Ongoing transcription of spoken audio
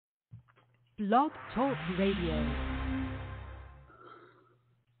Blog Talk Radio.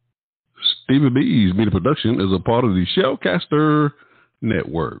 Stevie B's Media Production is a part of the Shellcaster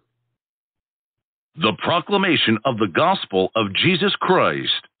Network. The proclamation of the gospel of Jesus Christ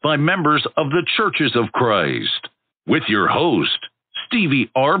by members of the Churches of Christ. With your host,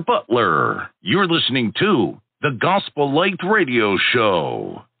 Stevie R. Butler. You're listening to the Gospel Light Radio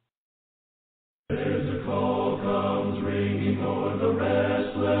Show. There's a call comes ringing o'er the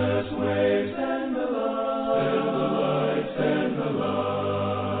restless waves. Send the light, send the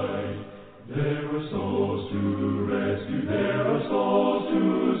light. There are souls to rescue, there are souls to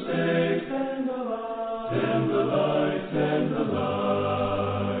save. Send the light, send the light, send the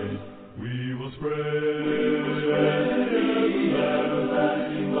light. We will spread the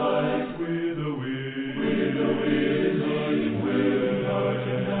everlasting light with the wind, leading with heart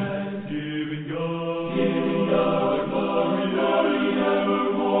and hand, giving God glory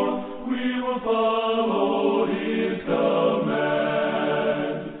evermore. We will follow His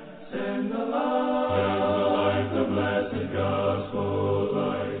command. Send the light, the blessed gospel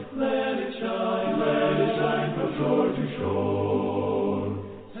light. Let it shine from shore to shore.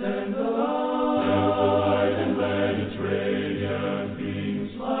 Send the light, and let its radiant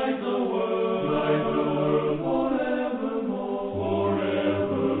beams light the world forevermore.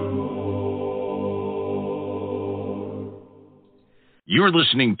 You're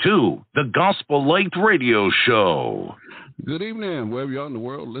listening to the Gospel Light Radio Show. Good evening, wherever you are in the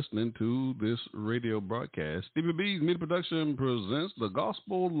world listening to this radio broadcast. Stevie B's Media Production presents the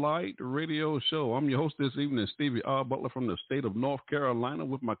Gospel Light Radio Show. I'm your host this evening, Stevie R. Butler from the state of North Carolina,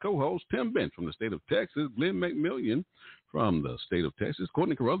 with my co-host, Tim Bench from the state of Texas, Glenn McMillian from the state of Texas,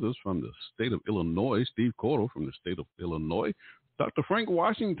 Courtney Carruthers from the state of Illinois, Steve Cordell from the state of Illinois, Dr. Frank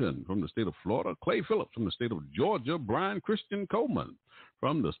Washington from the state of Florida, Clay Phillips from the state of Georgia, Brian Christian Coleman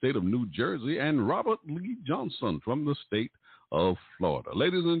from the state of New Jersey, and Robert Lee Johnson from the state of Florida.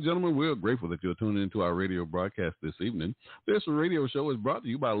 Ladies and gentlemen, we're grateful that you're tuning into our radio broadcast this evening. This radio show is brought to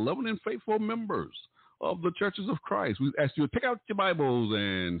you by loving and faithful members of the Churches of Christ. We ask you to take out your Bibles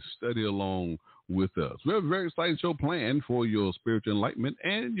and study along with us. We have a very exciting show planned for your spiritual enlightenment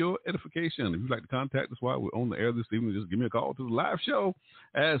and your edification. If you'd like to contact us while we're on the air this evening, just give me a call to the live show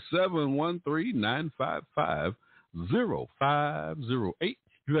at 713-955-0508. If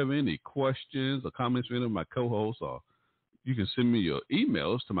you have any questions or comments for any of my co-hosts, or you can send me your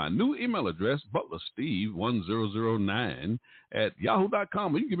emails to my new email address, butlersteve1009 at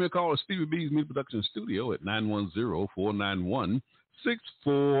yahoo.com. Or you can give me a call at Stevie B's Media Production Studio at 910-491-6405.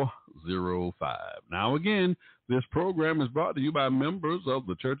 Now, again, this program is brought to you by members of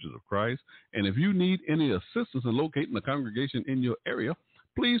the Churches of Christ. And if you need any assistance in locating a congregation in your area,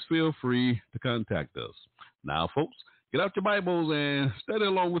 please feel free to contact us. Now, folks, get out your Bibles and study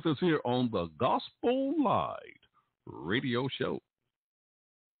along with us here on the Gospel Light Radio Show.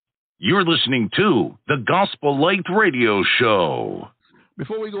 You're listening to the Gospel Light Radio Show.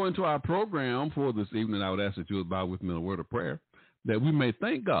 Before we go into our program for this evening, I would ask that you would bow with me in a word of prayer, that we may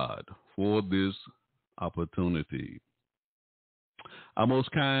thank God for this opportunity. Our most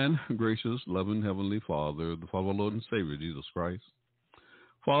kind, gracious, loving Heavenly Father, the Father of our Lord and Savior, Jesus Christ.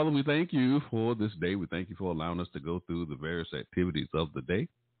 Father, we thank you for this day. We thank you for allowing us to go through the various activities of the day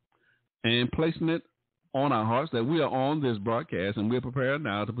and placing it on our hearts that we are on this broadcast, and we're prepared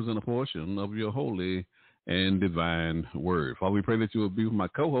now to present a portion of your holy and divine word. Father, we pray that you will be with my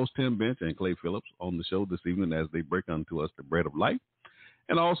co-host Tim Bench and Clay Phillips on the show this evening as they break unto us the bread of life,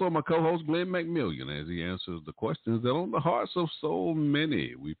 and also my co-host Glenn McMillian as he answers the questions that are on the hearts of so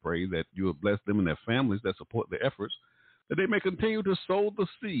many. We pray that you will bless them and their families that support their efforts, that they may continue to sow the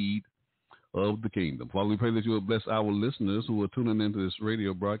seed of the kingdom. Father, we pray that you will bless our listeners who are tuning into this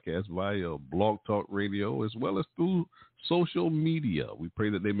radio broadcast via Blog Talk Radio as well as through social media. We pray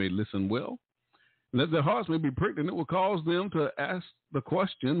that they may listen well and that their hearts may be pricked, and it will cause them to ask the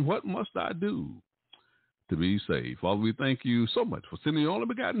question, what must I do to be saved? Father, we thank you so much for sending your only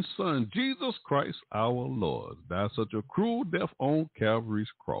begotten Son, Jesus Christ, our Lord, die such a cruel death on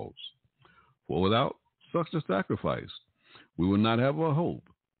Calvary's cross. For without such a sacrifice, we will not have a hope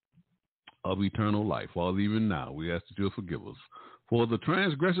of eternal life. Father, even now, we ask that you will forgive us for the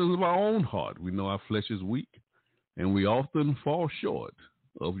transgressions of our own heart. We know our flesh is weak, and we often fall short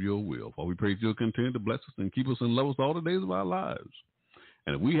of your will. Father, we pray that you'll continue to bless us and keep us and love us all the days of our lives.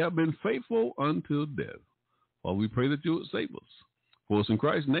 And if we have been faithful until death, Father, we pray that you would save us. For us in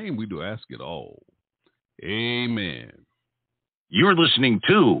Christ's name, we do ask it all. Amen. You're listening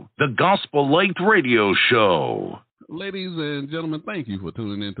to the Gospel Light Radio Show. Ladies and gentlemen, thank you for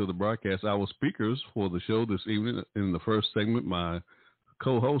tuning into the broadcast. Our speakers for the show this evening, in the first segment, my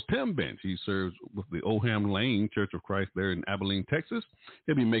co-host, Tim Bench. He serves with the Oldham Lane Church of Christ there in Abilene, Texas.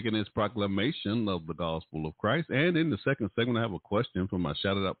 He'll be making his proclamation of the gospel of Christ. And in the second segment, I have a question from my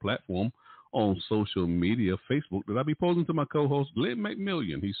shout-out platform on social media, Facebook, that I'll be posing to my co-host, Glenn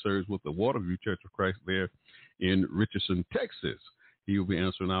McMillian. He serves with the Waterview Church of Christ there in Richardson, Texas. He will be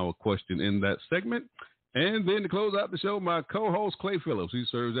answering our question in that segment. And then to close out the show, my co-host, Clay Phillips. He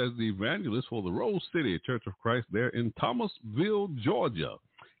serves as the evangelist for the Rose City Church of Christ there in Thomasville, Georgia.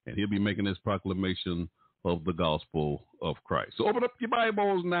 And he'll be making his proclamation of the gospel of Christ. So open up your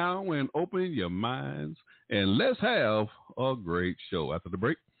Bibles now and open your minds, and let's have a great show. After the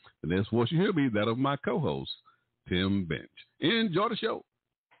break, the next voice you hear be that of my co-host, Tim Bench. Enjoy the show.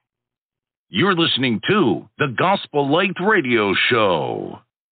 You're listening to the Gospel Light Radio Show.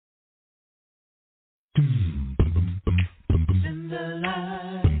 Send the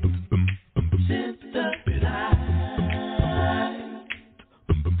light, send the light,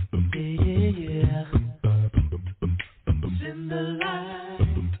 yeah. Send the light,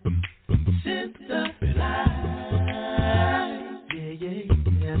 send the light, yeah.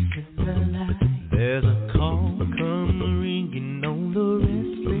 Send the light. There's a call come ringing on the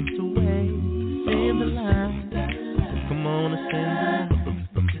restless way. Send the light, come on and send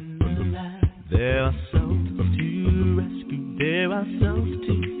the light. There are souls to rescue, there are souls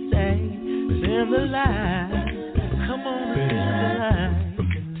to save. Send the light, come on and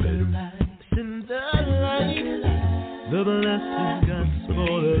send the light. Send the light, the blessed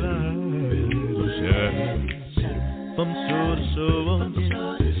gospel light shine from shore to shore.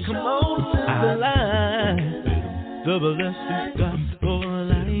 Come on, send the light, the blessed gospel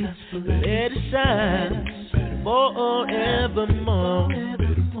light. Let it shine forevermore.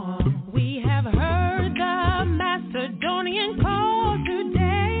 We have heard the Macedonian call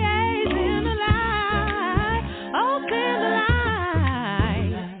today. Send the light, oh send the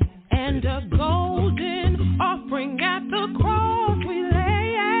light, and a golden offering at the cross we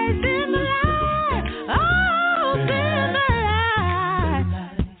lay. Send the light, oh send the light,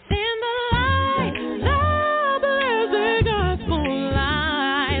 send the light, the blessed gospel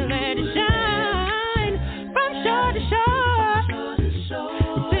light. Let it shine from shore to shore.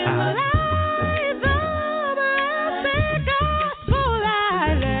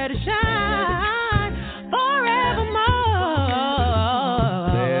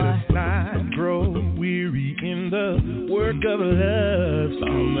 Of love,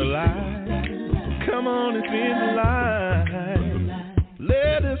 on the line. Come on and send the line.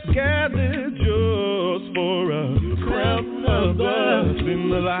 Let us gather just for a crown of love in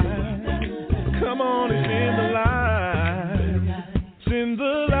the line. Come on and send the line. Send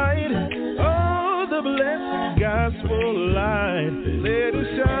the light. Oh, the blessed gospel light. Let it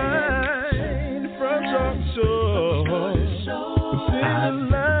shine from shore to shore. Send the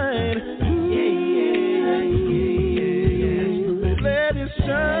light.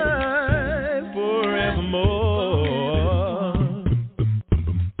 Shine forevermore.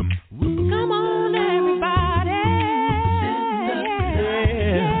 Come on, everybody.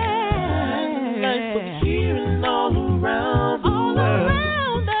 Yeah. Life is hearing all around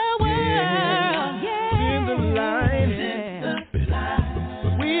the world. In the light,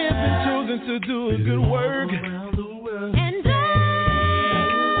 we have been chosen to do a good work.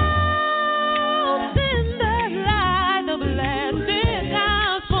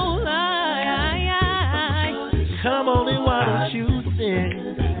 Come on and why don't you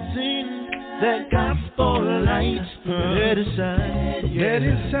sing that gospel light? Let it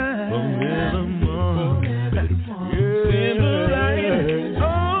shine forevermore. Sing the light,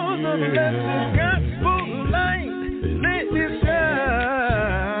 oh the blessed gospel light. Let it shine,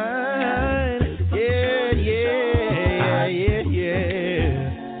 yeah.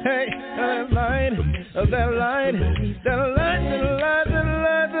 Hey, that light, that light, that light, that light, that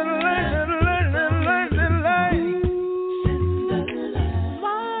light, that light, that light.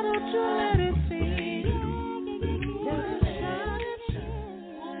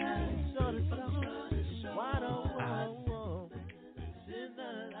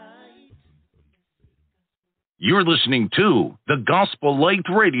 You're listening to the Gospel Light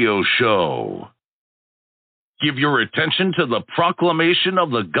Radio Show. Give your attention to the proclamation of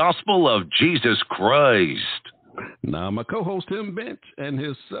the gospel of Jesus Christ. Now, my co-host, Tim Bench, and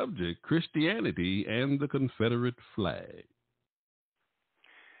his subject, Christianity and the Confederate flag.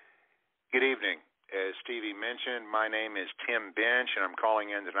 Good evening. As Stevie mentioned, my name is Tim Bench, and I'm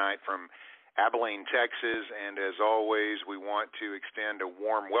calling in tonight from Abilene, Texas. And as always, we want to extend a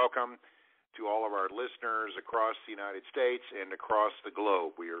warm welcome to all of our listeners across the United States and across the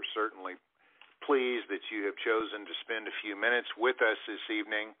globe. We are certainly pleased that you have chosen to spend a few minutes with us this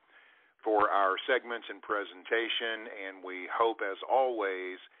evening for our segments and presentation, and we hope, as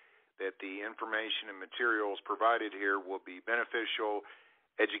always, that the information and materials provided here will be beneficial,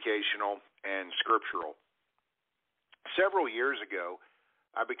 educational, and scriptural. Several years ago,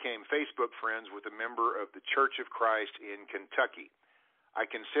 I became Facebook friends with a member of the Church of Christ in Kentucky. I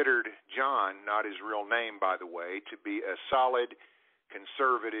considered John, not his real name, by the way, to be a solid,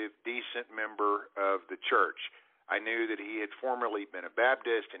 conservative, decent member of the church. I knew that he had formerly been a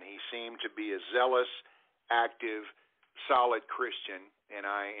Baptist, and he seemed to be a zealous, active, solid Christian, and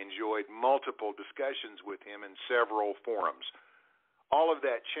I enjoyed multiple discussions with him in several forums. All of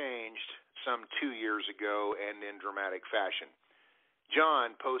that changed some 2 years ago and in dramatic fashion.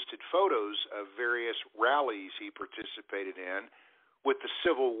 John posted photos of various rallies he participated in, with the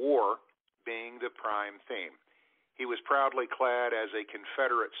Civil War being the prime theme. He was proudly clad as a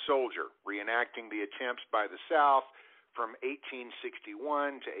Confederate soldier, reenacting the attempts by the South from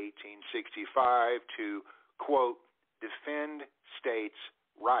 1861 to 1865 to, quote, defend states'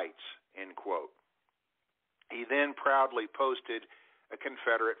 rights, end quote. He then proudly posted a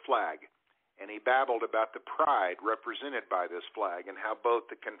Confederate flag, and he babbled about the pride represented by this flag and how both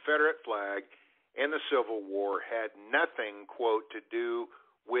the Confederate flag and the Civil War had nothing, quote, to do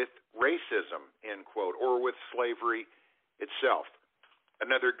with racism, end quote, or with slavery itself.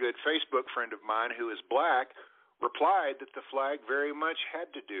 Another good Facebook friend of mine who is black replied that the flag very much had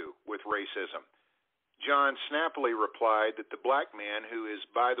to do with racism. John snappily replied that the black man, who is,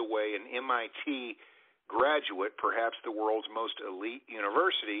 by the way, an MIT graduate, perhaps the world's most elite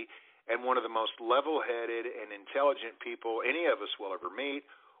university, and one of the most level-headed and intelligent people any of us will ever meet,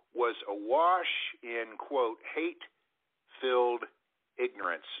 was awash in, quote, hate-filled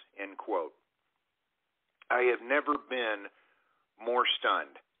ignorance, end quote. I have never been more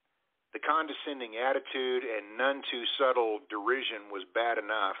stunned. The condescending attitude and none too subtle derision was bad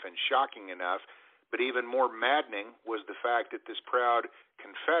enough and shocking enough, but even more maddening was the fact that this proud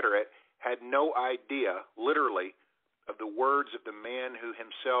Confederate had no idea, literally, of the words of the man who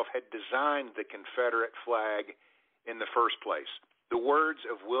himself had designed the Confederate flag in the first place. The words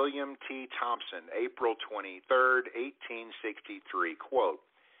of William T. Thompson, April 23, 1863, quote,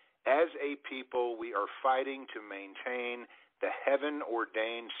 as a people, we are fighting to maintain the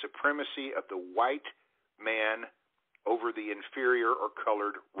heaven-ordained supremacy of the white man over the inferior or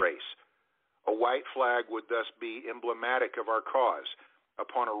colored race. A white flag would thus be emblematic of our cause.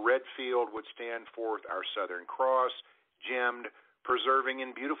 Upon a red field would stand forth our Southern Cross, gemmed, preserving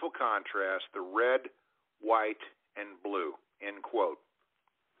in beautiful contrast the red, white, and blue. End quote.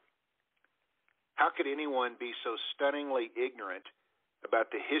 How could anyone be so stunningly ignorant about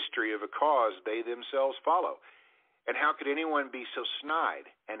the history of a cause they themselves follow? And how could anyone be so snide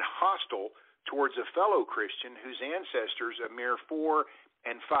and hostile towards a fellow Christian whose ancestors a mere 4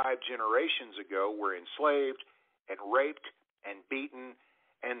 and 5 generations ago were enslaved and raped and beaten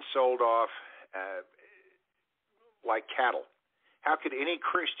and sold off like cattle? How could any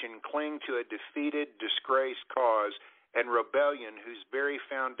Christian cling to a defeated, disgraced cause and rebellion whose very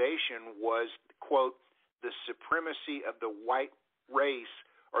foundation was, quote, the supremacy of the white race,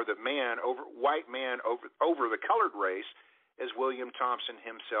 or the white man over the colored race, as William Thompson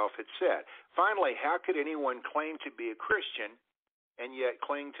himself had said? Finally, how could anyone claim to be a Christian and yet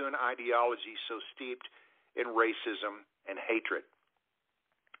cling to an ideology so steeped in racism and hatred?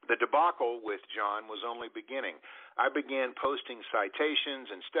 The debacle with John was only beginning. I began posting citations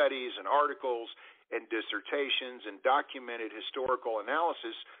and studies and articles and dissertations and documented historical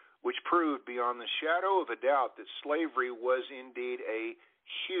analysis which proved beyond the shadow of a doubt that slavery was indeed a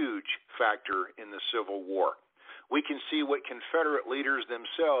huge factor in the Civil War. We can see what Confederate leaders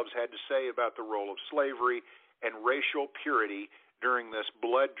themselves had to say about the role of slavery and racial purity during this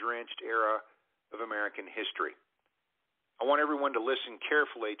blood-drenched era of American history. I want everyone to listen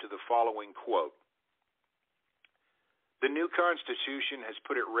carefully to the following quote. The new Constitution has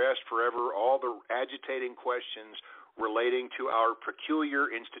put at rest forever all the agitating questions relating to our peculiar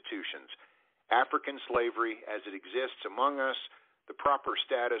institutions, African slavery as it exists among us, the proper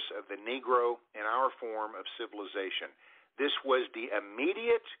status of the Negro, and our form of civilization. This was the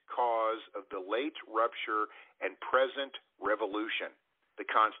immediate cause of the late rupture and present revolution. The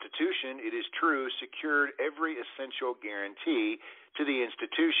Constitution, it is true, secured every essential guarantee to the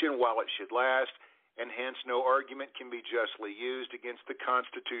institution while it should last, and hence no argument can be justly used against the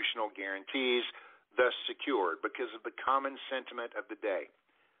constitutional guarantees thus secured because of the common sentiment of the day.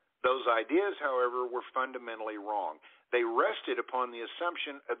 Those ideas, however, were fundamentally wrong. They rested upon the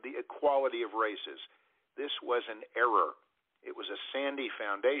assumption of the equality of races. This was an error. It was a sandy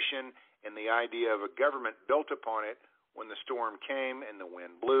foundation, and the idea of a government built upon it. When the storm came and the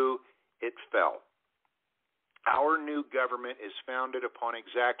wind blew, it fell. Our new government is founded upon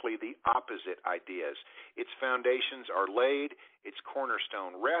exactly the opposite ideas. Its foundations are laid, its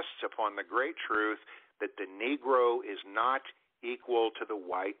cornerstone rests upon the great truth that the Negro is not equal to the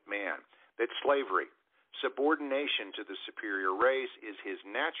white man, that slavery, subordination to the superior race, is his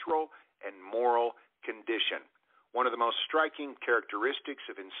natural and moral condition. One of the most striking characteristics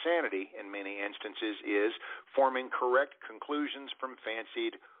of insanity in many instances is forming correct conclusions from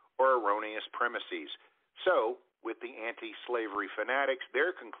fancied or erroneous premises. So, with the anti-slavery fanatics,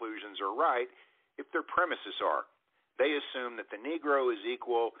 their conclusions are right if their premises are. They assume that the Negro is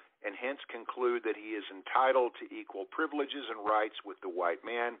equal and hence conclude that he is entitled to equal privileges and rights with the white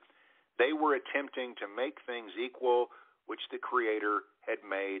man. They were attempting to make things equal which the Creator had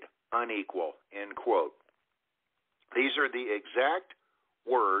made unequal, end quote. These are the exact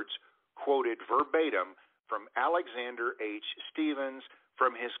words quoted verbatim from Alexander H. Stephens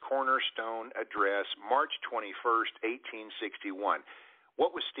from his Cornerstone Address, March 21st, 1861.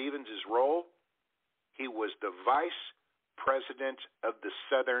 What was Stephens' role? He was the vice president of the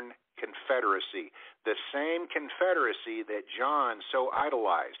Southern Confederacy, the same Confederacy that John so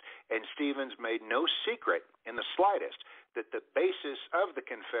idolized. And Stephens made no secret in the slightest that the basis of the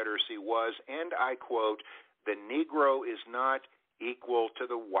Confederacy was, and I quote, "The Negro is not equal to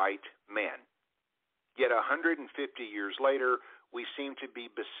the white man." Yet 150 years later, we seem to be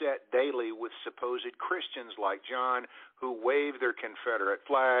beset daily with supposed Christians like John who wave their Confederate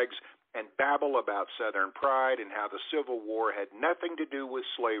flags and babble about Southern pride and how the Civil War had nothing to do with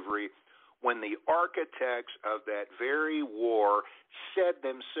slavery, when the architects of that very war said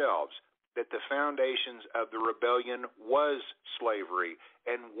themselves that the foundations of the rebellion was slavery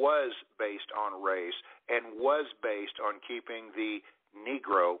and was based on race and was based on keeping the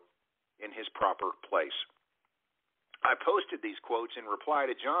Negro in his proper place. I posted these quotes in reply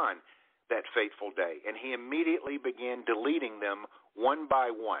to John that fateful day, and he immediately began deleting them one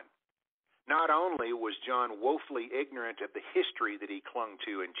by one. Not only was John woefully ignorant of the history that he clung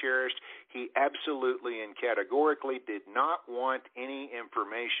to and cherished, he absolutely and categorically did not want any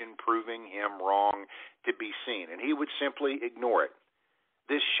information proving him wrong to be seen, and he would simply ignore it.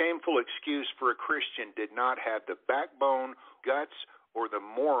 This shameful excuse for a Christian did not have the backbone, guts, or the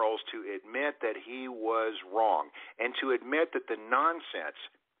morals to admit that he was wrong, and to admit that the nonsense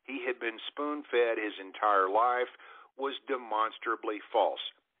he had been spoon-fed his entire life was demonstrably false.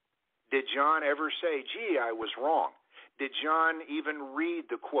 Did John ever say, "Gee, I was wrong"? Did John even read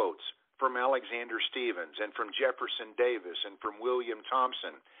the quotes from Alexander Stephens and from Jefferson Davis and from William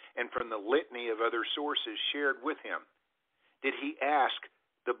Thompson and from the litany of other sources shared with him? Did he ask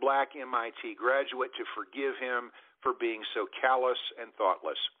the black MIT graduate to forgive him for being so callous and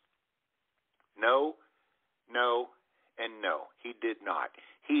thoughtless? No, no, and no, he did not.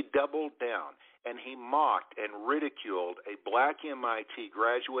 He doubled down, and he mocked and ridiculed a black MIT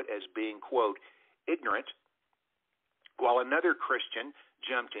graduate as being, quote, ignorant, while another Christian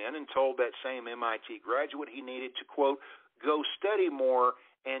jumped in and told that same MIT graduate he needed to, quote, go study more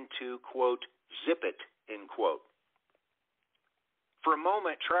and to, quote, zip it, end quote. For a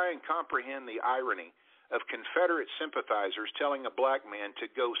moment, try and comprehend the irony of Confederate sympathizers telling a black man to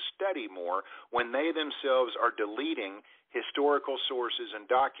go study more when they themselves are deleting historical sources and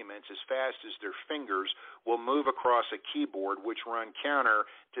documents as fast as their fingers will move across a keyboard, which run counter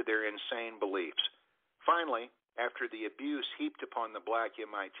to their insane beliefs. Finally, after the abuse heaped upon the black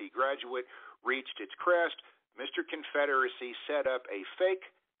MIT graduate reached its crest, Mr. Confederacy set up a fake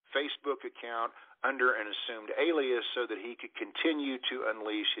Facebook account under an assumed alias so that he could continue to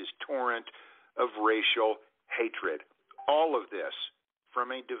unleash his torrent of racial hatred. All of this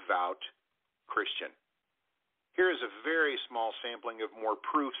from a devout Christian. Here is a very small sampling of more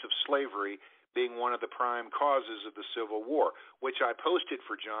proofs of slavery being one of the prime causes of the Civil War, which I posted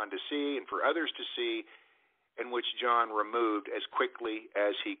for John to see and for others to see, and which John removed as quickly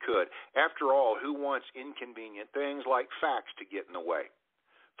as he could. After all, who wants inconvenient things like facts to get in the way?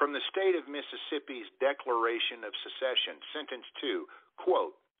 From the state of Mississippi's Declaration of Secession, sentence 2,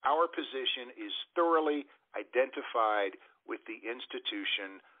 quote, our position is thoroughly identified with the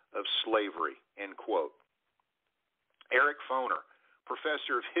institution of slavery, end quote. Eric Foner,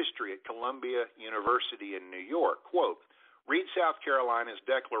 professor of history at Columbia University in New York, quote, read South Carolina's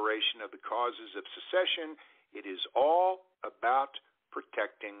Declaration of the Causes of Secession. It is all about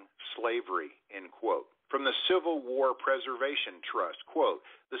protecting slavery, end quote. From the Civil War Preservation Trust, quote,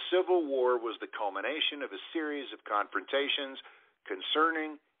 the Civil War was the culmination of a series of confrontations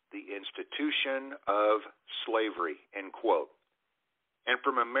concerning the institution of slavery, end quote. And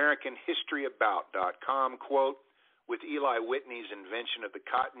from AmericanHistoryAbout.com, quote, with Eli Whitney's invention of the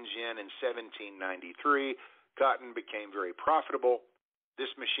cotton gin in 1793, cotton became very profitable.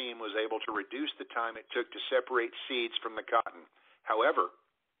 This machine was able to reduce the time it took to separate seeds from the cotton. However,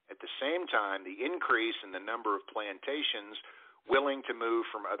 at the same time, the increase in the number of plantations willing to move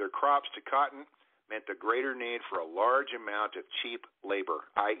from other crops to cotton meant the greater need for a large amount of cheap labor,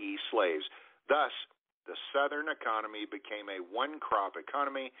 i.e. slaves. Thus, the Southern economy became a one-crop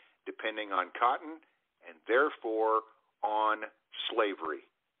economy depending on cotton and therefore on slavery,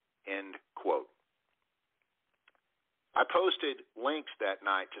 end quote. I posted links that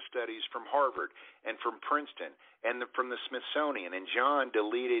night to studies from Harvard and from Princeton and from the Smithsonian, and John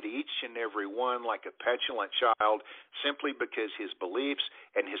deleted each and every one like a petulant child simply because his beliefs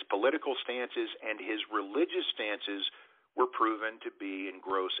and his political stances and his religious stances were proven to be in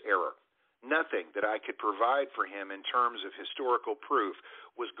gross error. Nothing that I could provide for him in terms of historical proof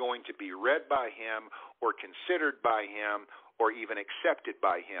was going to be read by him or considered by him or even accepted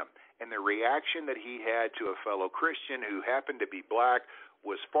by him. And the reaction that he had to a fellow Christian who happened to be black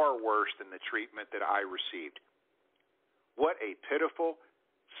was far worse than the treatment that I received. What a pitiful,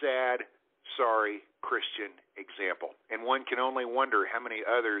 sad, sorry Christian example. And one can only wonder how many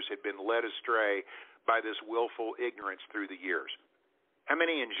others had been led astray by this willful ignorance through the years. How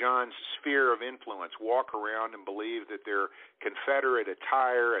many in John's sphere of influence walk around and believe that their Confederate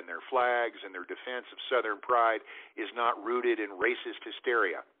attire and their flags and their defense of Southern pride is not rooted in racist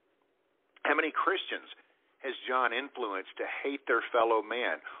hysteria? How many Christians has John influenced to hate their fellow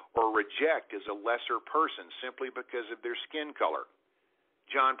man or reject as a lesser person simply because of their skin color?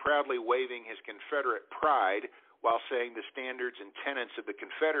 John proudly waving his Confederate pride while saying the standards and tenets of the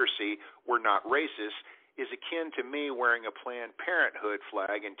Confederacy were not racist is akin to me wearing a Planned Parenthood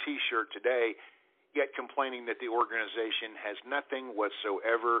flag and T-shirt today, yet complaining that the organization has nothing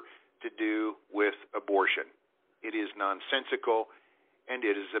whatsoever to do with abortion. It is nonsensical and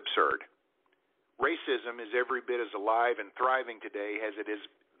it is absurd. Racism is every bit as alive and thriving today as it has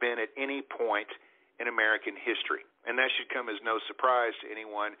been at any point in American history. And that should come as no surprise to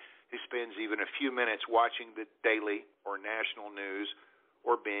anyone who spends even a few minutes watching the daily or national news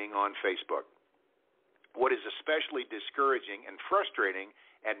or being on Facebook. What is especially discouraging and frustrating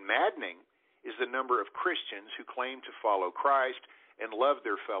and maddening is the number of Christians who claim to follow Christ and love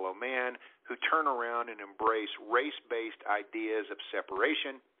their fellow man, who turn around and embrace race-based ideas of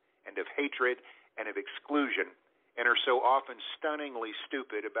separation and of hatred and of exclusion, and are so often stunningly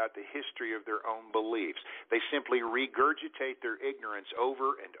stupid about the history of their own beliefs. They simply regurgitate their ignorance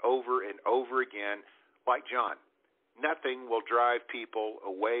over and over and over again, like John. Nothing will drive people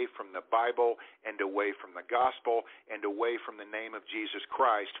away from the Bible and away from the gospel and away from the name of Jesus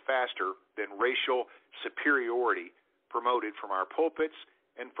Christ faster than racial superiority promoted from our pulpits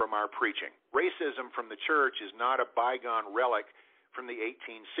and from our preaching. Racism from the church is not a bygone relic from the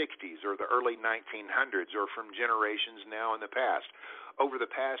 1860s or the early 1900s or from generations now in the past. Over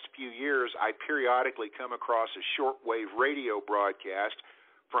the past few years, I periodically come across a shortwave radio broadcast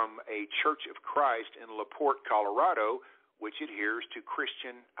from a Church of Christ in LaPorte, Colorado, which adheres to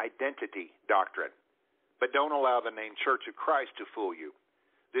Christian identity doctrine. But don't allow the name Church of Christ to fool you.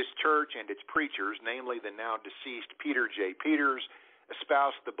 This church and its preachers, namely the now deceased Peter J. Peters,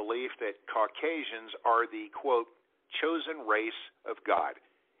 espouse the belief that Caucasians are the, quote, chosen race of God,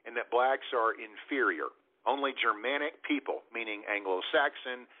 and that blacks are inferior. Only Germanic people, meaning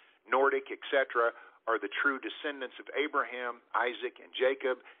Anglo-Saxon, Nordic, etc., are the true descendants of Abraham, Isaac, and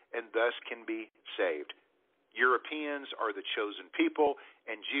Jacob, and thus can be saved. Europeans are the chosen people,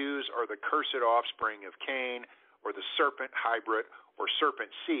 and Jews are the cursed offspring of Cain, or the serpent hybrid, or serpent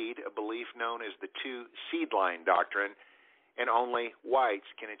seed, a belief known as the two seed line doctrine, and only whites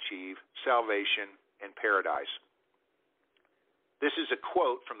can achieve salvation and paradise. This is a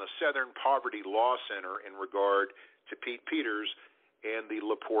quote from the Southern Poverty Law Center in regard to Pete Peters and the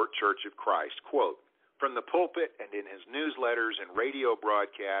LaPorte Church of Christ. Quote, from the pulpit and in his newsletters and radio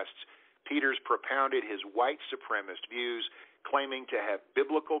broadcasts, Peters propounded his white supremacist views, claiming to have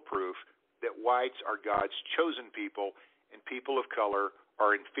biblical proof that whites are God's chosen people and people of color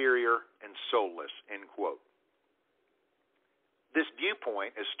are inferior and soulless, end quote. This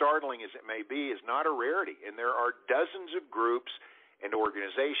viewpoint, as startling as it may be, is not a rarity, and there are dozens of groups and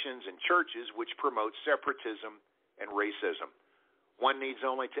organizations and churches which promote separatism and racism. One needs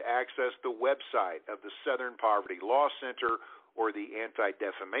only to access the website of the Southern Poverty Law Center or the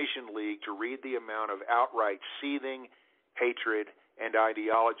Anti-Defamation League to read the amount of outright seething, hatred, and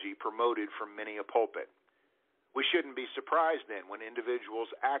ideology promoted from many a pulpit. We shouldn't be surprised then when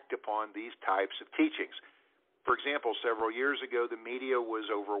individuals act upon these types of teachings. For example, several years ago, the media was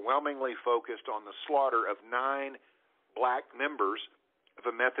overwhelmingly focused on the slaughter of 9 black members of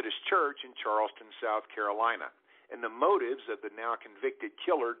a Methodist church in Charleston, South Carolina. And the motives of the now convicted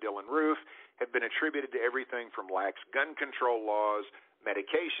killer, Dylann Roof, have been attributed to everything from lax gun control laws,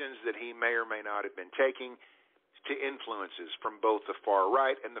 medications that he may or may not have been taking, to influences from both the far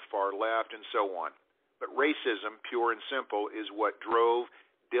right and the far left, and so on. But racism, pure and simple, is what drove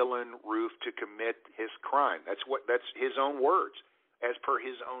Dylann Roof to commit his crime. That's his own words, as per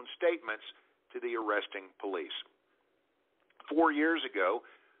his own statements to the arresting police. 4 years ago,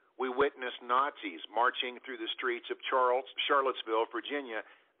 we witnessed Nazis marching through the streets of Charlottesville, Virginia,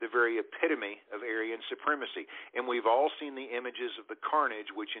 the very epitome of Aryan supremacy. And we've all seen the images of the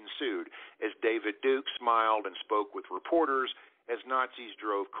carnage which ensued as David Duke smiled and spoke with reporters as Nazis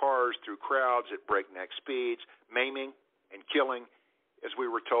drove cars through crowds at breakneck speeds, maiming and killing, as we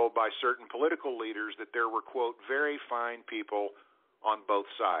were told by certain political leaders that there were, quote, very fine people on both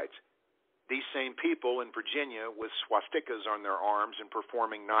sides. These same people in Virginia with swastikas on their arms and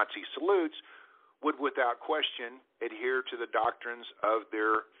performing Nazi salutes would without question adhere to the doctrines of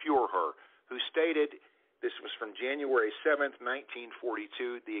their Führer, who stated, this was from January 7th,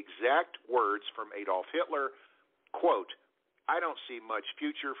 1942, the exact words from Adolf Hitler, quote, I don't see much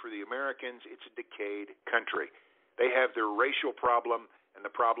future for the Americans. It's a decayed country. They have their racial problem and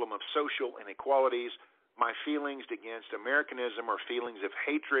the problem of social inequalities. My feelings against Americanism are feelings of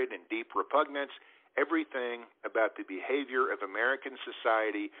hatred and deep repugnance. Everything about the behavior of American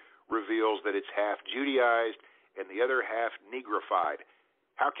society reveals that it's half Judaized and the other half Negrified.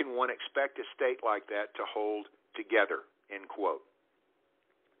 How can one expect a state like that to hold together, end quote.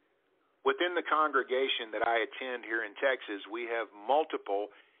 Within the congregation that I attend here in Texas, we have multiple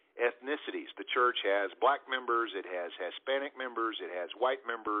ethnicities. The church has black members, it has Hispanic members, it has white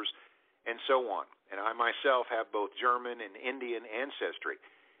members, and so on. And I myself have both German and Indian ancestry.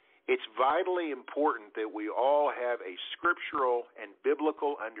 It's vitally important that we all have a scriptural and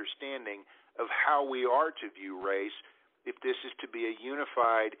biblical understanding of how we are to view race if this is to be a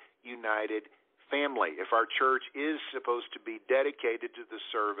unified, united family, if our church is supposed to be dedicated to the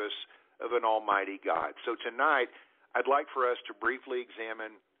service of an almighty God. So tonight, I'd like for us to briefly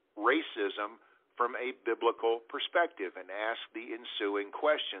examine racism from a biblical perspective and ask the ensuing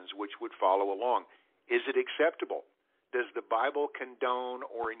questions which would follow along. Is it acceptable? Does the Bible condone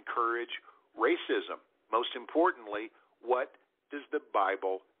or encourage racism? Most importantly, what does the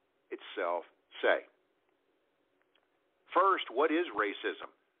Bible itself say? First, what is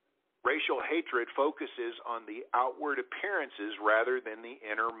racism? Racial hatred focuses on the outward appearances rather than the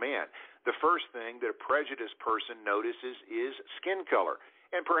inner man. The first thing that a prejudiced person notices is skin color.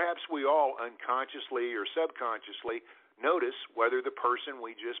 And perhaps we all unconsciously or subconsciously notice whether the person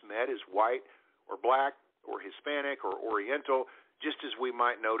we just met is white or black or Hispanic or Oriental, just as we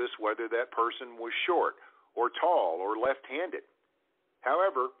might notice whether that person was short or tall or left-handed.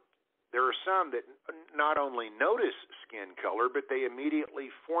 However, there are some that not only notice skin color, but they immediately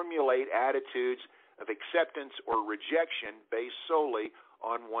formulate attitudes of acceptance or rejection based solely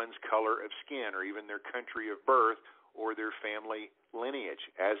on one's color of skin or even their country of birth or their family lineage,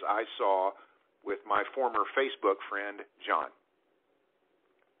 as I saw with my former Facebook friend, John.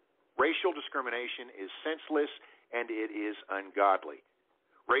 Racial discrimination is senseless and it is ungodly.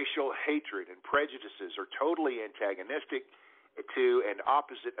 Racial hatred and prejudices are totally antagonistic to and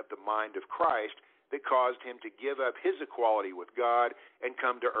opposite of the mind of Christ that caused him to give up his equality with God and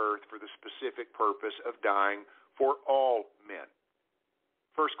come to earth for the specific purpose of dying for all men.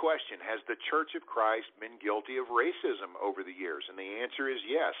 First question, has the Church of Christ been guilty of racism over the years? And the answer is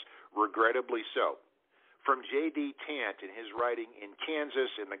yes, regrettably so. From J.D. Tant in his writing in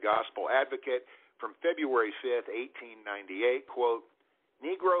Kansas in the Gospel Advocate from February 5th, 1898, quote,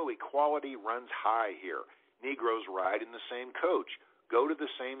 Negro equality runs high here. Negroes ride in the same coach, go to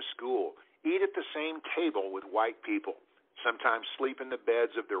the same school, eat at the same table with white people, sometimes sleep in the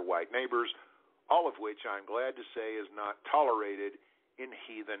beds of their white neighbors, all of which I'm glad to say is not tolerated in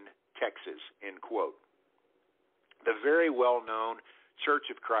heathen Texas, end quote. The very well-known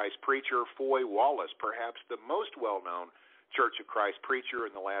Church of Christ preacher, Foy Wallace, perhaps the most well-known Church of Christ preacher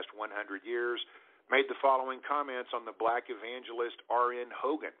in the last 100 years, made the following comments on the black evangelist R.N.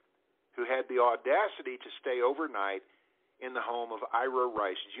 Hogan, who had the audacity to stay overnight in the home of Ira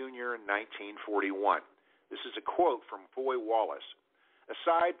Rice Jr. in 1941. This is a quote from Foy Wallace.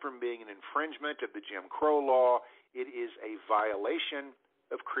 Aside from being an infringement of the Jim Crow law, it is a violation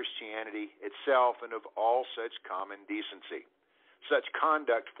of Christianity itself and of all such common decency. Such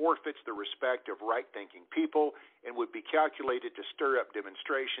conduct forfeits the respect of right-thinking people and would be calculated to stir up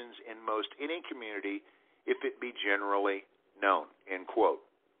demonstrations in most any community if it be generally known, end quote.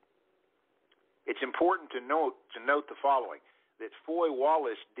 It's important to note the following, that Foy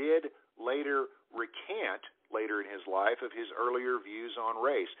Wallace did later recant, later in his life, of his earlier views on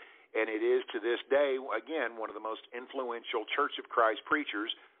race. And it is to this day, again, one of the most influential Church of Christ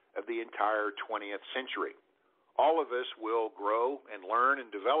preachers of the entire 20th century. All of us will grow and learn and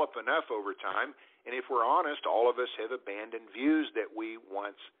develop enough over time, and if we're honest, all of us have abandoned views that we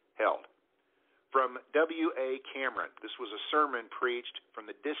once held. From W.A. Cameron, this was a sermon preached from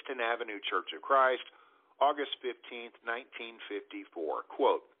the Diston Avenue Church of Christ, August 15th, 1954.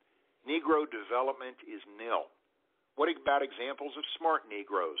 Quote, "Negro development is nil. What about examples of smart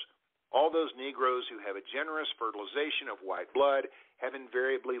Negroes? All those Negroes who have a generous fertilization of white blood have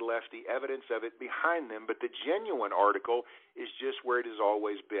invariably left the evidence of it behind them, but the genuine article is just where it has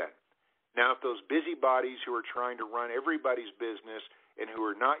always been. Now, if those busybodies who are trying to run everybody's business and who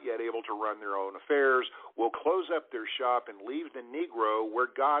are not yet able to run their own affairs will close up their shop and leave the Negro where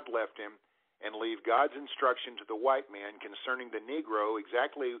God left him and leave God's instruction to the white man concerning the Negro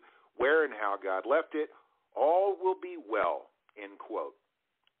exactly where and how God left it, all will be well," end quote.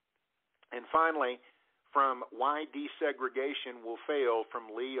 And finally, from Why Desegregation Will Fail, from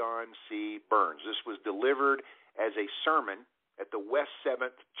Leon C. Burns. This was delivered as a sermon at the West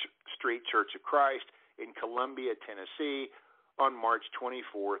 7th Street Church of Christ in Columbia, Tennessee, on March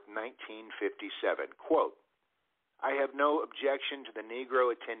 24th, 1957. Quote, "I have no objection to the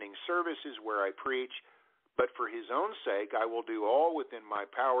Negro attending services where I preach, but for his own sake I will do all within my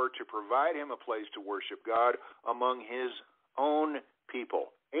power to provide him a place to worship God among his own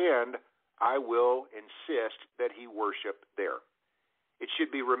people, and I will insist that he worship there. It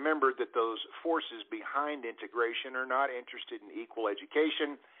should be remembered that those forces behind integration are not interested in equal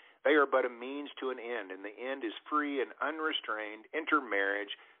education. They are but a means to an end, and the end is free and unrestrained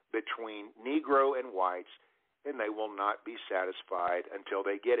intermarriage between Negro and whites, and they will not be satisfied until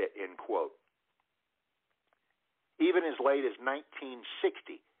they get it," end quote. Even as late as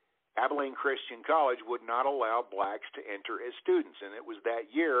 1960, Abilene Christian College would not allow blacks to enter as students, and it was that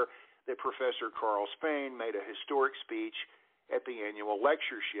year that Professor Carl Spain made a historic speech at the annual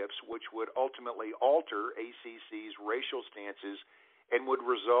lectureships, which would ultimately alter ACC's racial stances and would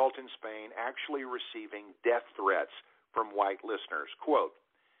result in Spain actually receiving death threats from white listeners. Quote,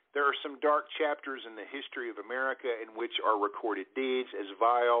 "There are some dark chapters in the history of America in which are recorded deeds as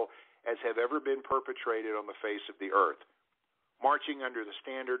vile as have ever been perpetrated on the face of the earth. Marching under the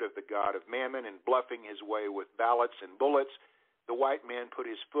standard of the god of Mammon and bluffing his way with ballots and bullets, the white man put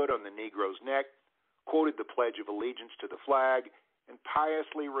his foot on the Negro's neck, quoted the Pledge of Allegiance to the flag, and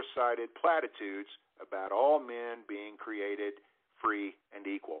piously recited platitudes about all men being created free and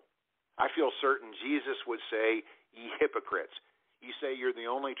equal. I feel certain Jesus would say, 'Ye hypocrites, you say you're the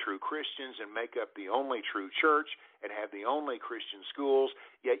only true Christians and make up the only true church and have the only Christian schools,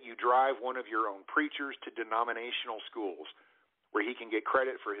 yet you drive one of your own preachers to denominational schools where he can get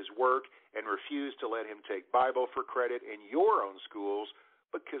credit for his work and refuse to let him take Bible for credit in your own schools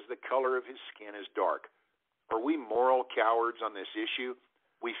because the color of his skin is dark. Are we moral cowards on this issue?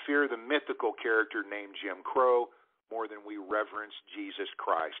 We fear the mythical character named Jim Crow more than we reverence Jesus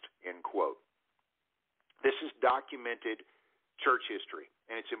Christ," end quote. This is documented church history,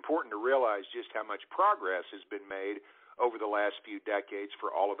 and it's important to realize just how much progress has been made over the last few decades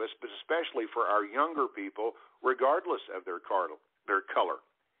for all of us, but especially for our younger people, regardless of their color.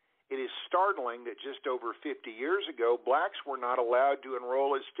 It is startling that just over 50 years ago, blacks were not allowed to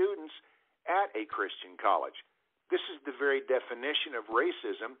enroll as students at a Christian college. This is the very definition of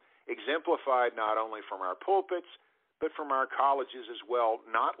racism, exemplified not only from our pulpits, but from our colleges as well,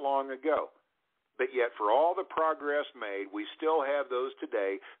 not long ago. But yet, for all the progress made, we still have those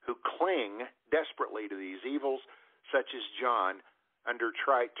today who cling desperately to these evils, such as John, under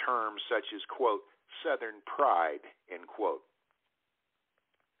trite terms such as, quote, "Southern pride," end quote.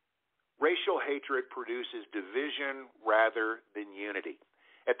 Racial hatred produces division rather than unity.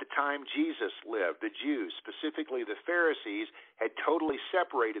 At the time Jesus lived, the Jews, specifically the Pharisees, had totally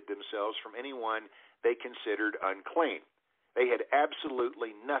separated themselves from anyone they considered unclean. They had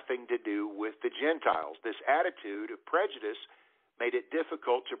absolutely nothing to do with the Gentiles. This attitude of prejudice made it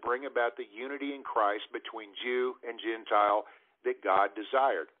difficult to bring about the unity in Christ between Jew and Gentile that God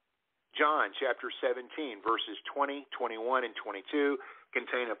desired. John chapter 17, verses 20, 21, and 22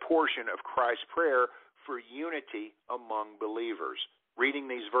 contain a portion of Christ's prayer for unity among believers. Reading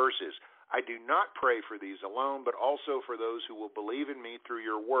these verses, "I do not pray for these alone, but also for those who will believe in me through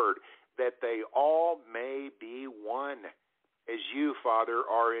your word, that they all may be one, as you, Father,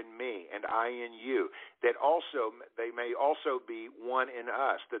 are in me, and I in you, that also they may also be one in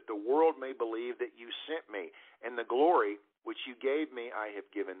us, that the world may believe that you sent me, and the glory which you gave me I have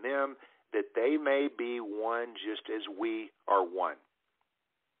given them, that they may be one just as we are one.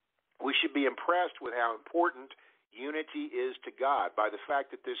 We should be impressed with how important unity is to God by the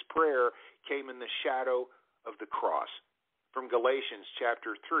fact that this prayer came in the shadow of the cross. From Galatians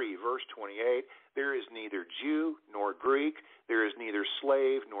chapter 3, verse 28, there is neither Jew nor Greek, there is neither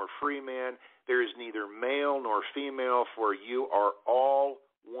slave nor free man, there is neither male nor female, for you are all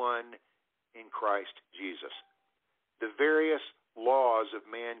one in Christ Jesus. The various laws of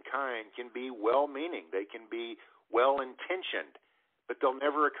mankind can be well-meaning, they can be well-intentioned, but they'll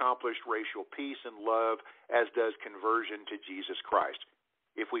never accomplish racial peace and love as does conversion to Jesus Christ.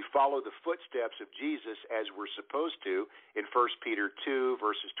 If we follow the footsteps of Jesus as we're supposed to in 1 Peter 2,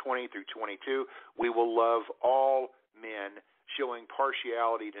 verses 20 through 22, we will love all men, showing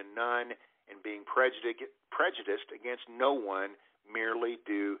partiality to none and being prejudiced against no one merely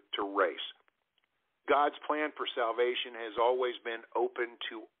due to race. God's plan for salvation has always been open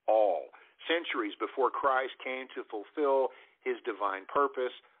to all. Centuries before Christ came to fulfill his divine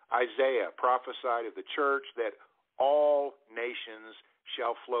purpose, Isaiah prophesied of the church that all nations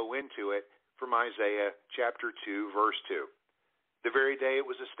shall flow into it, from Isaiah chapter 2, verse 2. The very day it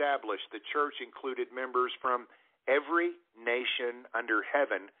was established, the church included members from every nation under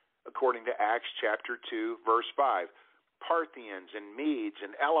heaven, according to Acts chapter 2, verse 5. Parthians and Medes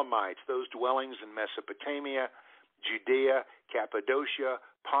and Elamites, those dwellings in Mesopotamia, Judea, Cappadocia,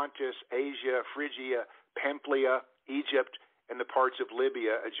 Pontus, Asia, Phrygia, Pamphylia, Egypt, and the parts of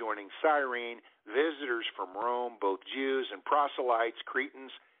Libya adjoining Cyrene, visitors from Rome, both Jews and proselytes,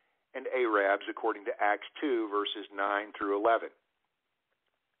 Cretans and Arabs, according to Acts 2, verses 9 through 11.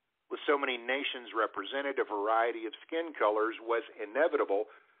 With so many nations represented, a variety of skin colors was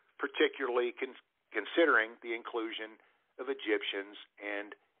inevitable, particularly considering the inclusion of Egyptians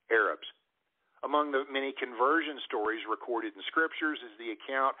and Arabs. Among the many conversion stories recorded in Scriptures is the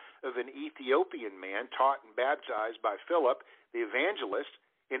account of an Ethiopian man taught and baptized by Philip, the evangelist,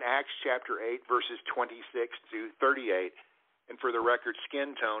 in Acts chapter 8, verses 26 to 38. And for the record,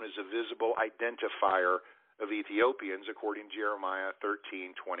 skin tone is a visible identifier of Ethiopians, according to Jeremiah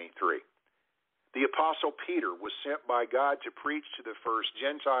 13:23. The Apostle Peter was sent by God to preach to the first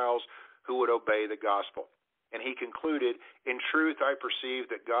Gentiles who would obey the gospel. And he concluded, "In truth I perceive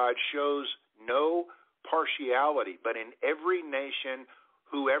that God shows no partiality, but in every nation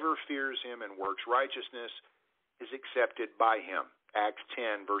whoever fears him and works righteousness is accepted by him." Acts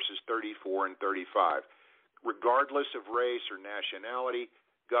 10, verses 34 and 35. Regardless of race or nationality,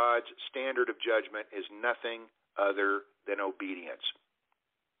 God's standard of judgment is nothing other than obedience.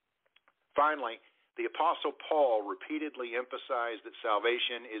 Finally, the Apostle Paul repeatedly emphasized that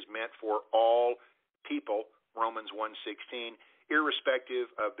salvation is meant for all people, Romans 1:16,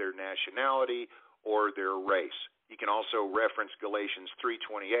 irrespective of their nationality or their race. You can also reference Galatians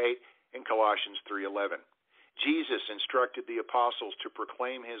 3:28 and Colossians 3:11. Jesus instructed the apostles to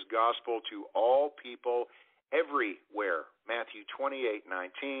proclaim his gospel to all people everywhere. Matthew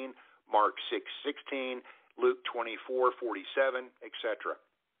 28:19, Mark 6:16, Luke 24:47, etc.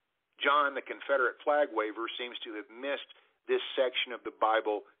 John, the Confederate flag waver, seems to have missed this section of the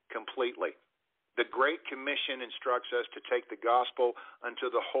Bible completely. The Great Commission instructs us to take the gospel unto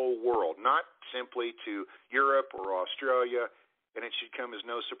the whole world, not simply to Europe or Australia, and it should come as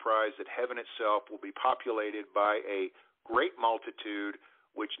no surprise that heaven itself will be populated by a great multitude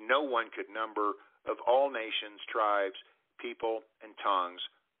which no one could number, of all nations, tribes, people, and tongues.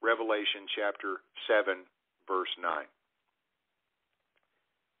 Revelation chapter 7, verse 9.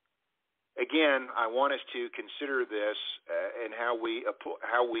 Again, I want us to consider this and how we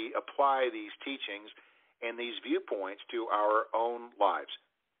apply these teachings and these viewpoints to our own lives.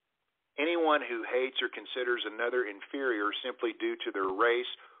 Anyone who hates or considers another inferior simply due to their race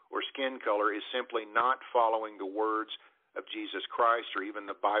or skin color is simply not following the words of Jesus Christ or even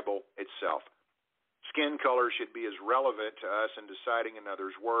the Bible itself. Skin color should be as relevant to us in deciding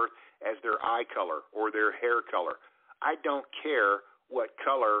another's worth as their eye color or their hair color. I don't care what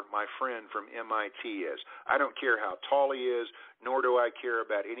color my friend from MIT is. I don't care how tall he is, nor do I care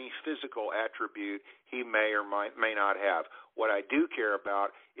about any physical attribute he may or may not have. What I do care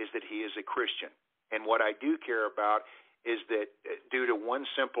about is that he is a Christian. And what I do care about is that due to one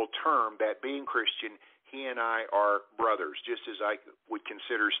simple term, that being Christian, he and I are brothers, just as I would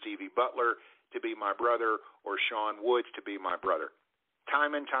consider Stevie Butler to be my brother or Sean Woods to be my brother.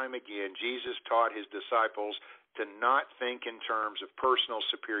 Time and time again, Jesus taught his disciples to not think in terms of personal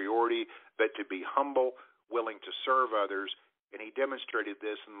superiority, but to be humble, willing to serve others, And he demonstrated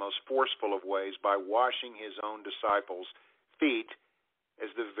this in the most forceful of ways by washing his own disciples' feet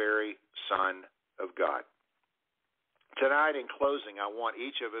as the very Son of God. Tonight, in closing, I want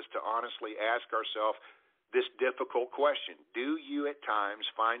each of us to honestly ask ourselves this difficult question. Do you at times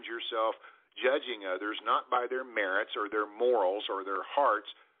find yourself judging others not by their merits or their morals or their hearts,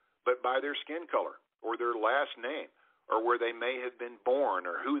 but by their skin color or their last name or where they may have been born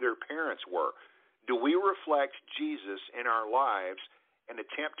or who their parents were? Do we reflect Jesus in our lives and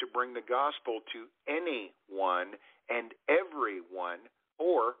attempt to bring the gospel to anyone and everyone,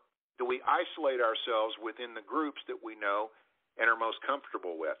 or do we isolate ourselves within the groups that we know and are most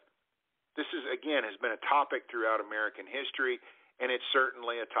comfortable with? This again, has been a topic throughout American history, and it's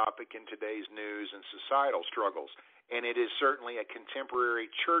certainly a topic in today's news and societal struggles, and it is certainly a contemporary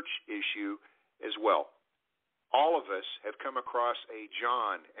church issue as well. All of us have come across a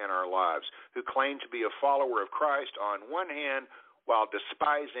John in our lives who claimed to be a follower of Christ on one hand while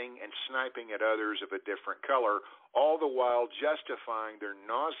despising and sniping at others of a different color, all the while justifying their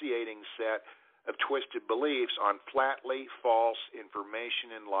nauseating set of twisted beliefs on flatly false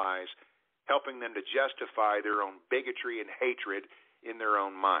information and lies, helping them to justify their own bigotry and hatred in their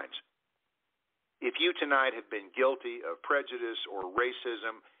own minds. If you tonight have been guilty of prejudice or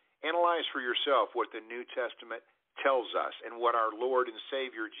racism, analyze for yourself what the New Testament tells us and what our Lord and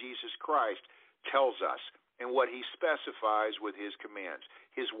Savior Jesus Christ tells us and what he specifies with his commands,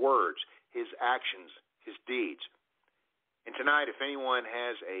 his words, his actions, his deeds. And tonight, if anyone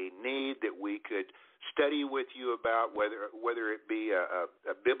has a need that we could study with you about, whether it be a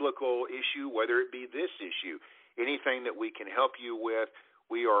biblical issue, whether it be this issue, anything that we can help you with,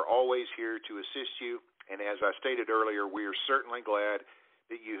 we are always here to assist you. And as I stated earlier, we are certainly glad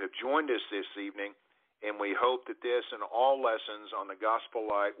that you have joined us this evening, and we hope that this and all lessons on the Gospel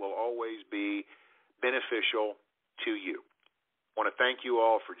Light will always be beneficial to you. I want to thank you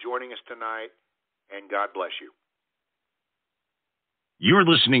all for joining us tonight, and God bless you. You're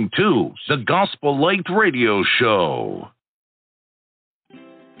listening to the Gospel Light Radio Show.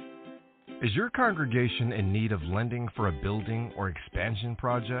 Is your congregation in need of lending for a building or expansion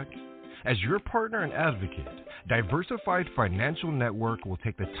project? As your partner and advocate, Diversified Financial Network will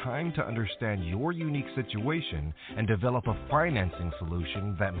take the time to understand your unique situation and develop a financing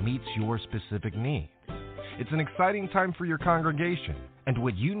solution that meets your specific needs. It's an exciting time for your congregation, and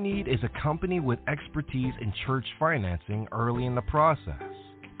what you need is a company with expertise in church financing early in the process.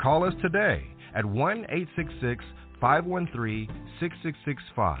 Call us today at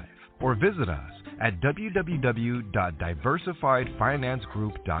 1-866-513-6665 or visit us at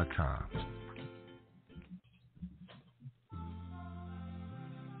www.diversifiedfinancegroup.com.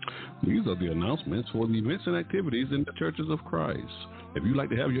 These are the announcements for the events and activities in the Churches of Christ. If you'd like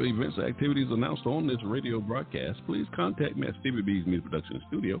to have your events or activities announced on this radio broadcast, please contact me at Stevie B's Media Production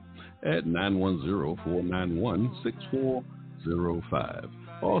Studio at 910-491-6405.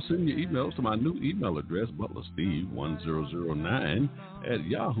 Or send your emails to my new email address,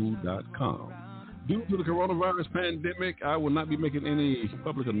 butlersteve1009@yahoo.com. Due to the coronavirus pandemic, I will not be making any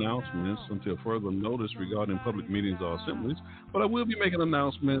public announcements until further notice regarding public meetings or assemblies, but I will be making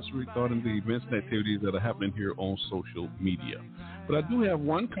announcements regarding the events and activities that are happening here on social media. But I do have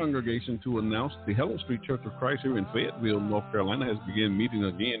one congregation to announce. The Helen Street Church of Christ here in Fayetteville, North Carolina, has begun meeting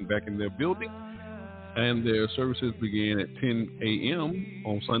again back in their building, and their services begin at 10 a.m.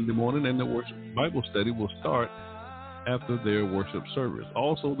 on Sunday morning, and the worship Bible study will start after their worship service.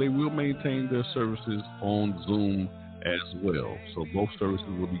 Also, they will maintain their services on Zoom as well, so both services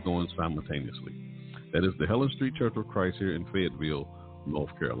will be going simultaneously. That is the Helen Street Church of Christ here in Fayetteville,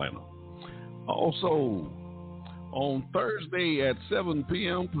 North Carolina. Also, on Thursday at 7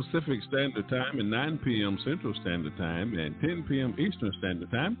 p.m. Pacific Standard Time and 9 p.m. Central Standard Time and 10 p.m. Eastern Standard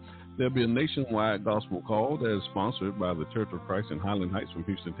Time, there'll be a nationwide gospel call that is sponsored by the Church of Christ in Highland Heights from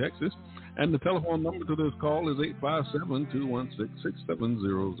Houston, Texas. And the telephone number to this call is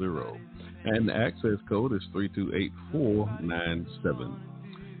 857-216-6700. And the access code is 328-497.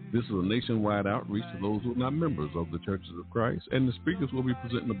 This is a nationwide outreach to those who are not members of the Churches of Christ. And the speakers will be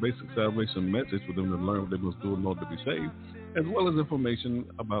presenting a basic salvation message for them to learn what they must do in order to be saved, as well as information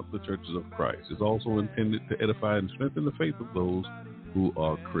about the Churches of Christ. It's also intended to edify and strengthen the faith of those who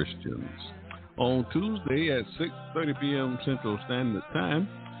are Christians. On Tuesday at 6:30 p.m. Central Standard Time,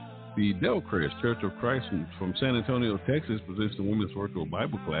 the Delcrest Church of Christ from San Antonio, Texas, presents the Women's Virtual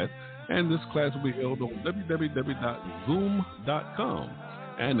Bible Class, and this class will be held on www.zoom.com.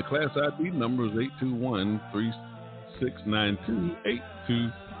 And the class ID number is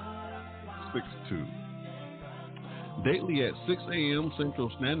 821-3692-8262. daily at 6 a.m. Central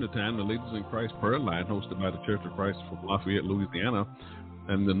Standard Time, the Ladies in Christ prayer line hosted by the Church of Christ from Lafayette, Louisiana.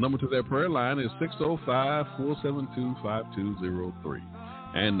 And the number to that prayer line is 605-472-5203.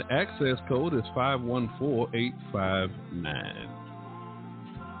 And the access code is 514859.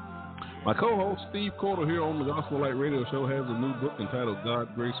 My co-host Steve Cordell here on the Gospel Light Radio Show has a new book entitled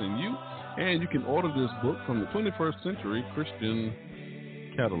God, Grace, and You. And you can order this book from the 21st Century Christian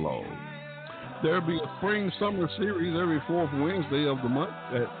Catalog. There will be a spring-summer series every fourth Wednesday of the month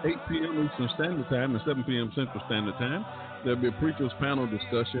at 8 p.m. Eastern Standard Time and 7 p.m. Central Standard Time. There will be a preacher's panel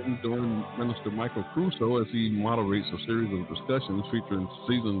discussion during Minister Michael Crusoe as he moderates a series of discussions featuring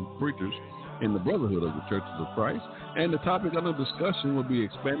seasoned preachers in the Brotherhood of the Churches of Christ. And the topic under discussion will be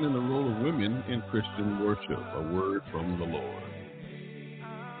expanding the role of women in Christian worship, a word from the Lord.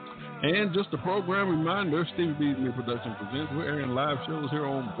 And just a program reminder, Stevie B's New Production presents. We're airing live shows here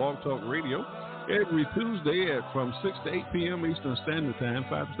on Blog Talk Radio every Tuesday from 6 to 8 p.m. Eastern Standard Time,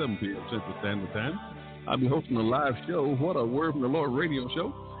 5 to 7 p.m. Central Standard Time. I'll be hosting a live show, What a Word from the Lord radio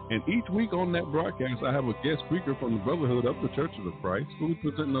show. And each week on that broadcast, I have a guest speaker from the Brotherhood of the Churches of Christ who will be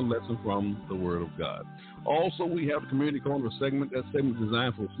presenting a lesson from the Word of God. Also, we have the Community Corner segment. That segment is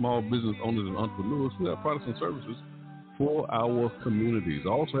designed for small business owners and entrepreneurs who have products and services for our communities. I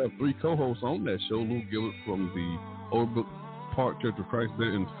also have three co-hosts on that show. Lou Gillett from the Overbrook Park Church of Christ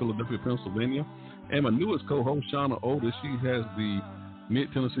there in Philadelphia, Pennsylvania. And my newest co-host, Shauna Otis, she has the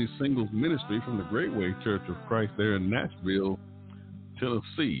Mid-Tennessee Singles Ministry from the Great Way Church of Christ there in Nashville,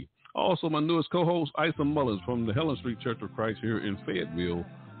 Tennessee. Also, my newest co-host, Isa Mullins from the Helen Street Church of Christ here in Fayetteville,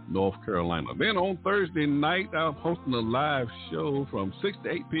 North Carolina. Then on Thursday night, I'm hosting a live show from 6 to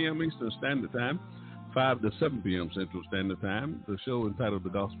 8 p.m. Eastern Standard Time, 5 to 7 p.m. Central Standard Time, the show entitled The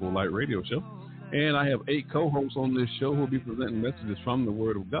Gospel Light Radio Show. And I have 8 co-hosts on this show who will be presenting messages from the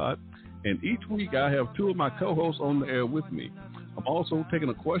Word of God. And each week I have 2 of my co-hosts on the air with me. I'm also taking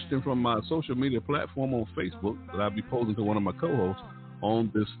a question from my social media platform on Facebook that I'll be posing to one of my co-hosts on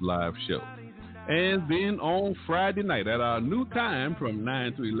this live show. And then on Friday night at our new time from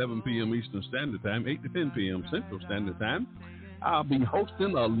 9 to 11 p.m. Eastern Standard Time, 8 to 10 p.m. Central Standard Time, I'll be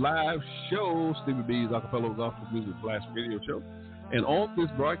hosting a live show, Stevie B's Acapella Gospel Music Flash Radio Show. And on this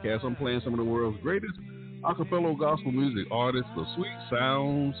broadcast, I'm playing some of the world's greatest acapella gospel music artists, the sweet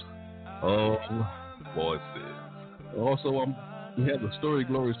sounds of voices. Also, we have the Story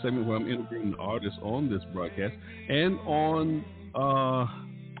Glory segment where I'm interviewing artists on this broadcast. And on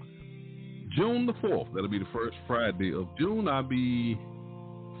June the 4th, that'll be the first Friday of June, I'll be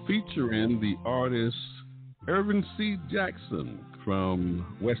featuring the artist Irvin C. Jackson from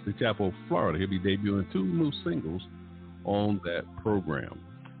Wesley Chapel, Florida. He'll be debuting 2 new singles on that program.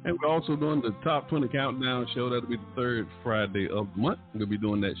 And we're also doing the Top 20 Countdown show. That'll be the third Friday of the month. We'll be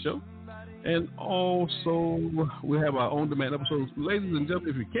doing that show. And also, we have our on-demand episodes. Ladies and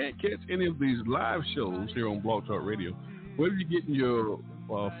gentlemen, if you can't catch any of these live shows here on Blog Talk Radio, wherever you're getting your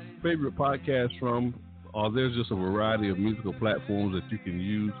favorite podcast from, there's just a variety of musical platforms that you can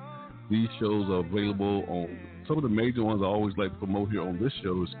use. These shows are available on some of the major ones I always like to promote here on this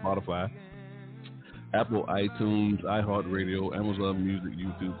show is Spotify, Apple, iTunes, iHeartRadio, Amazon Music,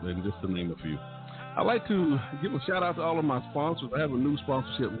 YouTube, and just to name a few. I'd like to give a shout out to all of my sponsors. I have a new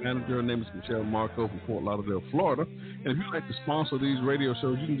sponsorship manager. Her name is Michelle Marco from Fort Lauderdale, Florida. And if you'd like to sponsor these radio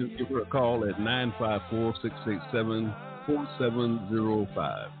shows, you can just give her a call at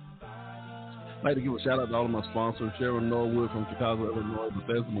 954-687-4705. I'd like to give a shout out to all of my sponsors, Sharon Norwood from Chicago, Illinois,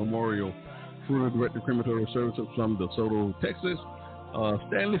 Bethesda Memorial Funeral Director Crematory Services from DeSoto, Texas,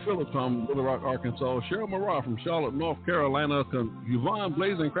 Stanley Phillips from Little Rock, Arkansas, Cheryl Marah from Charlotte, North Carolina, Yvonne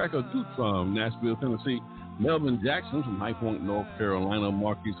Blazing Cracker Duke from Nashville, Tennessee, Melvin Jackson from High Point, North Carolina,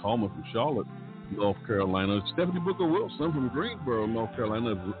 Marquise Hallman from Charlotte, North Carolina, Stephanie Booker Wilson from Greensboro, North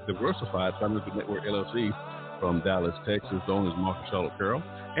Carolina, Diversified Financial Network LLC from Dallas, Texas, known as Marcus Charlotte Carroll,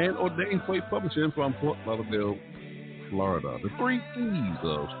 and Ordained Faith Publishing from Fort Lauderdale, Florida. The 3 E's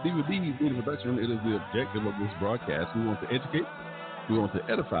of Stevie B's Media Production. It is the objective of this broadcast. We want to educate, we want to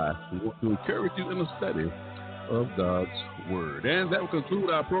edify, we want to encourage you in the study of God's Word. And that will conclude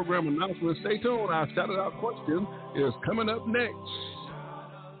our program announcement. Stay tuned. Our shout-out question is coming up next.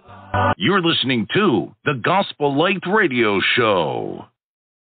 You're listening to the Gospel Light Radio Show.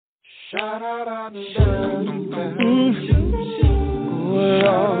 Shout out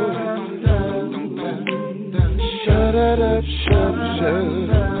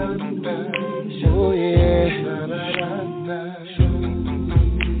oh yeah.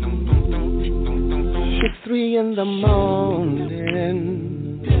 It's 3 in the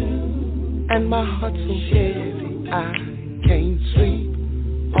morning, and my heart's so heavy I can't sleep.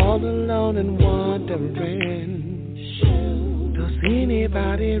 All alone and wondering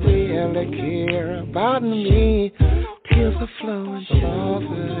anybody really care about me? Tears are flowing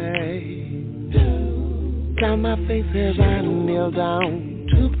softly down my face as I kneel down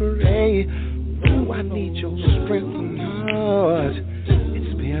to pray. Ooh, I need your strength, Lord.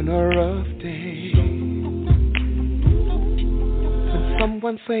 It's been a rough day. When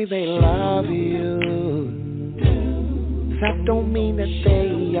someone say they love you, that don't mean that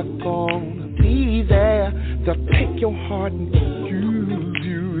they are gonna be there. They'll take your heart and use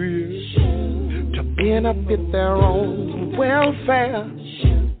you to benefit their own welfare.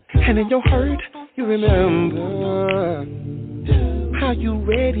 And in your hurt, you remember how you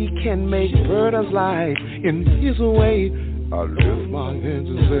ready can make burdens light in His way. I lift my hands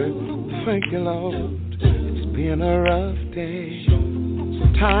and say, thank you, Lord. It's been a rough day.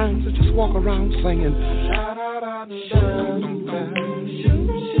 Sometimes I just walk around singing,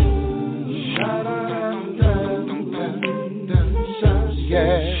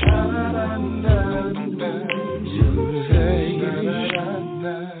 yeah.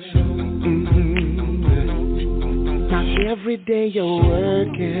 Now every day you're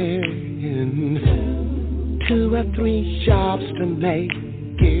working 2 or 3 jobs to make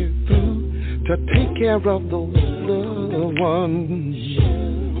it through, to take care of those little ones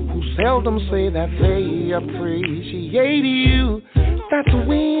who seldom say that they appreciate you. That's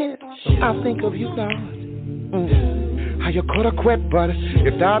when I think of you, God. How you could have quit, but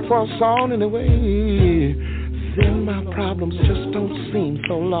if that was on anyway, then my problems just don't seem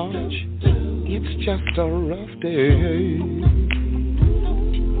so large. It's just a rough day.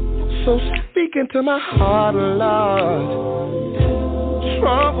 So speak into my heart, Lord.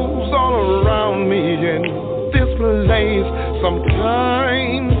 Troubles all around me in this place.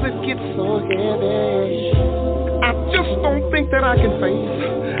 Sometimes it gets so heavy, I just don't think that I can face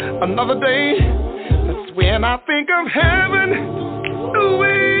another day. That's when I think of heaven. Ooh,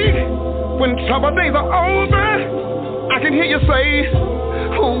 when trouble days are over, I can hear you say,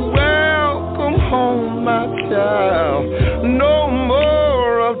 oh, welcome home, my child. No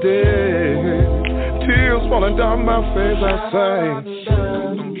more of day. Tears falling down my face, I say,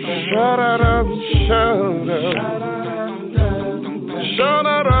 shut it up, shut up. Shut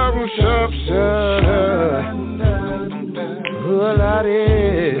it up, shut up. Oh,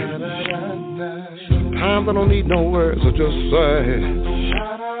 Lottie. Sometimes I don't need no words, I just say,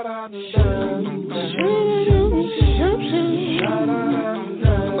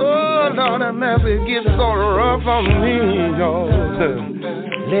 oh, Lord, that message gets so rough on me, y'all.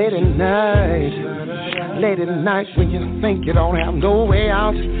 Late at night when you think you don't have no way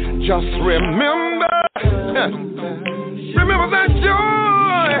out, just remember that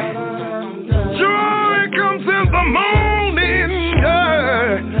joy comes in the morning,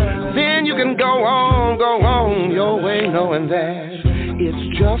 yeah. Then you can go on your way, knowing that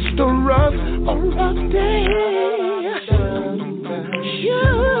it's just a rough day.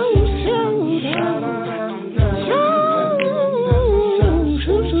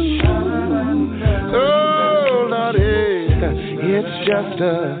 Oh, Lordy, it's just a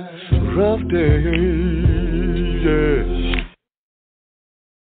rough day.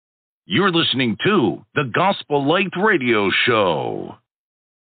 You're listening to the Gospel Light Radio Show.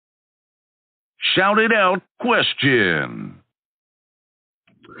 Shout it out question.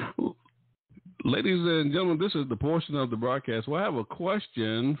 Ladies and gentlemen, this is the portion of the broadcast where I have a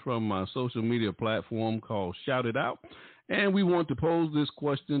question from my social media platform called Shout It Out. And we want to pose this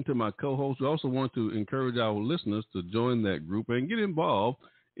question to my co-host. We also want to encourage our listeners to join that group and get involved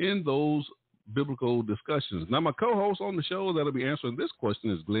in those biblical discussions. Now, my co-host on the show that'll be answering this question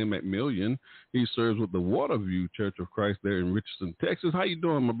is Glenn McMillian. He serves with the Waterview Church of Christ there in Richardson, Texas. How you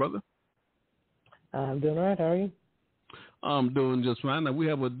doing, my brother? I'm doing all right. How are you? I'm doing just fine. Now, we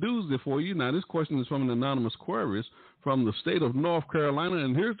have a doozy for you. Now, this question is from an anonymous query from the state of North Carolina,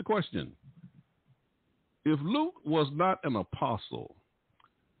 and here's the question. If Luke was not an apostle,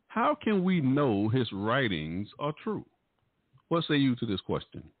 how can we know his writings are true? What say you to this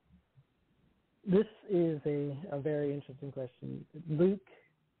question? This is a very interesting question. Luke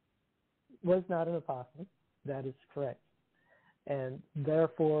was not an apostle. That is correct. And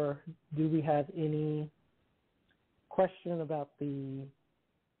therefore, do we have any question about the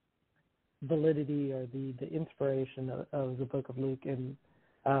validity or the inspiration of the book of Luke and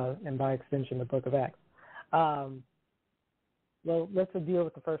by extension, the book of Acts? Well, let's deal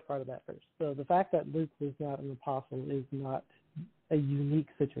with the first part of that first. So the fact that Luke was not an apostle is not a unique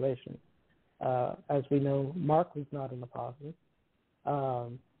situation. As we know, Mark was not an apostle.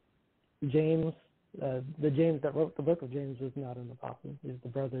 James, the James that wrote the book of James, was not an apostle. He's the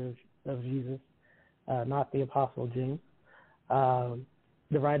brother of Jesus, not the apostle James.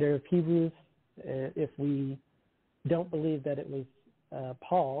 The writer of Hebrews, if we don't believe that it was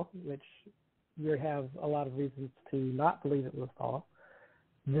Paul, which we have a lot of reasons to not believe it was Paul,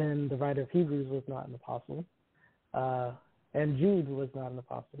 then the writer of Hebrews was not an apostle, and Jude was not an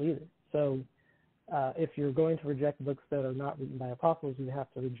apostle either. So if you're going to reject books that are not written by apostles, you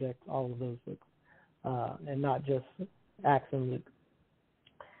have to reject all of those books, and not just Acts and Luke.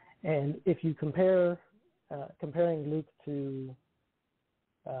 And if you comparing Luke to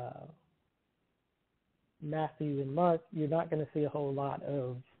Matthew and Mark, you're not going to see a whole lot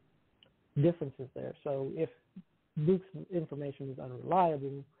of differences there. So if Luke's information is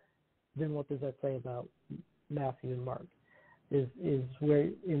unreliable, then what does that say about Matthew and Mark? Is where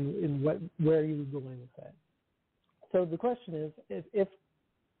where are you going with that? So the question is, if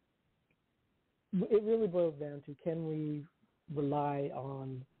it really boils down to, can we rely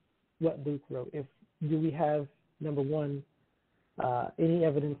on what Luke wrote? Do we have, number one, any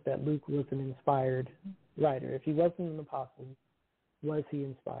evidence that Luke was an inspired writer? If he wasn't an apostle, was he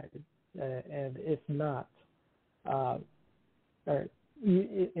inspired? And if not,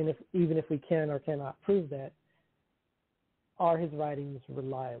 even if we can or cannot prove that, are his writings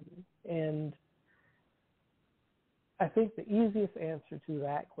reliable? And I think the easiest answer to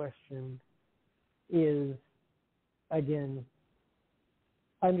that question is, again,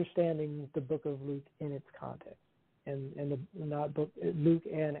 understanding the book of Luke in its context, and not book Luke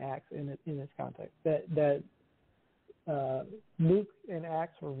and Acts in its context. That Luke and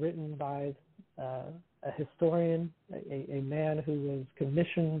Acts were written by a historian, a man who was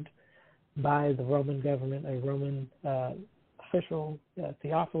commissioned by the Roman government, a Roman official,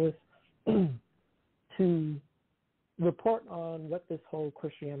 Theophilus, to report on what this whole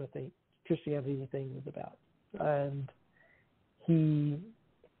Christianity thing was about. And he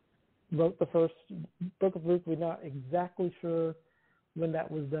wrote the first book of Luke. We're not exactly sure when that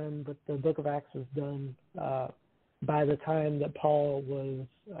was done, but the book of Acts was done by the time that Paul was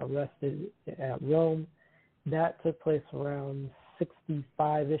arrested at Rome. That took place around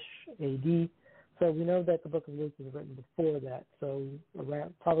 65-ish AD. So we know that the book of Luke was written before that, so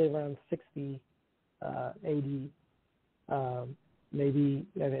probably around 60 AD, maybe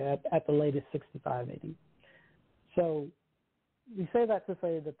at the latest 65 AD. So we say that to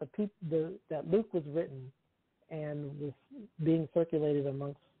say that that Luke was written and was being circulated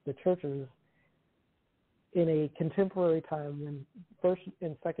amongst the churches in a contemporary time when first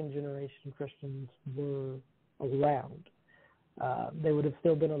and second generation Christians were around. They would have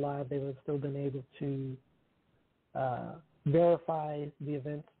still been alive. They would have still been able to verify the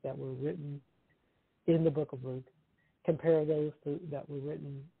events that were written in the book of Luke, compare those that were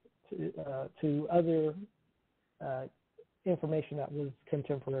written to other information that was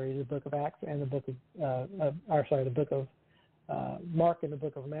contemporary. The book of Acts and the book of, the book of Mark and the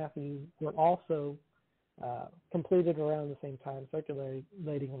book of Matthew were also completed around the same time,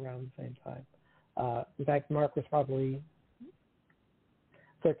 circulating around the same time. In fact, Mark was probably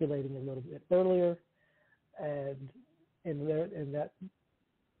circulating a little bit earlier, and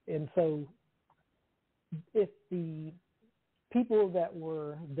so if the people that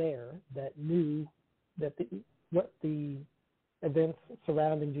were there that knew that what the events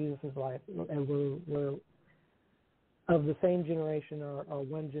surrounding Jesus' life and were of the same generation or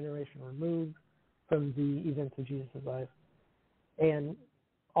one generation removed from the events of Jesus' life, and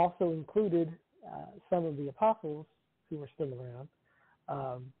also included some of the apostles who were still around,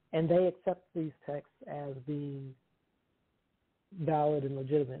 and they accept these texts as being valid and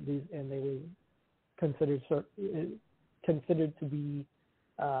legitimate, and they were considered to be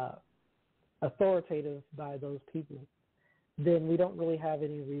authoritative by those people, then we don't really have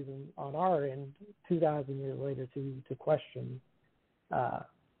any reason on our end, 2,000 years later, to question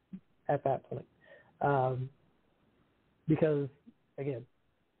at that point. Because, again,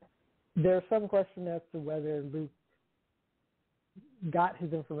 there's some question as to whether Luke got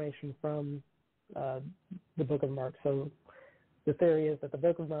his information from the book of Mark. So the theory is that the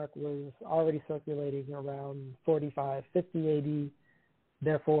book of Mark was already circulating around 45, 50 AD.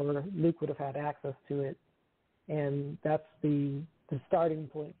 Therefore, Luke would have had access to it. And that's the starting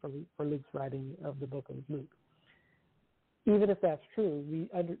point for Luke's writing of the book of Luke. Even if that's true,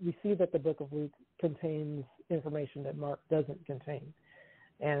 we see that the book of Luke contains information that Mark doesn't contain.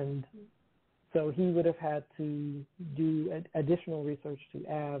 And so he would have had to do additional research to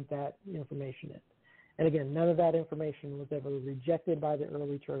add that information in. And again, none of that information was ever rejected by the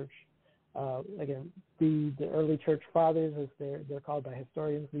early church. Again, the early church fathers, as they're called by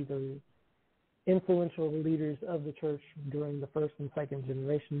historians, these are influential leaders of the church during the first and second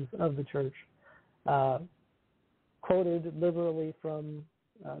generations of the church. quoted liberally from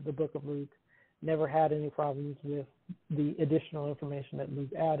the book of Luke, never had any problems with the additional information that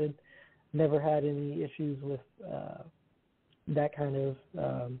Luke added, never had any issues with that kind of,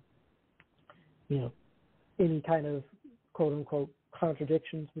 any kind of quote-unquote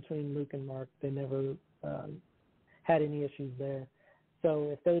contradictions between Luke and Mark. They never had any issues there. So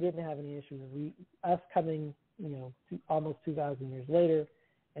if they didn't have any issues, us coming, almost 2,000 years later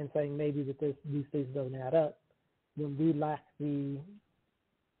and saying maybe that these things don't add up, when we lack the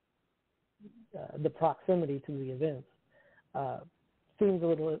proximity to the events, seems a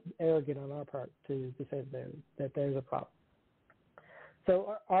little arrogant on our part to say that there's a problem.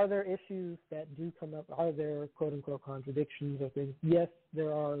 So are there issues that do come up? Are there quote-unquote contradictions or things? Yes,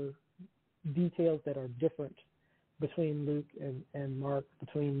 there are details that are different between Luke and Mark,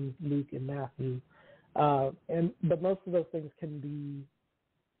 between Luke and Matthew. But most of those things can be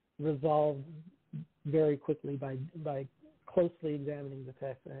resolved very quickly by closely examining the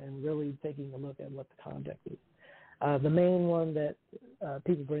text and really taking a look at what the context is. The main one that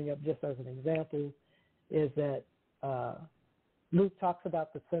people bring up just as an example is that Luke talks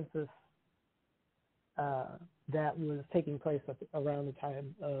about the census that was taking place around the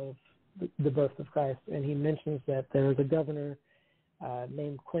time of the birth of Christ, and he mentions that there was a governor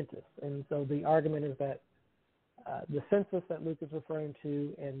named Quintus. And so the argument is that the census that Luke is referring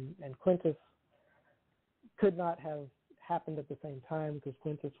to and Quintus could not have happened at the same time because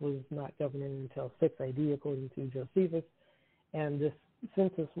Quintus was not governor until 6 AD according to Josephus, and this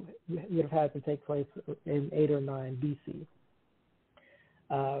census would have had to take place in 8 or 9 BC.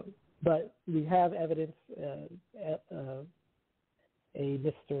 But we have evidence, a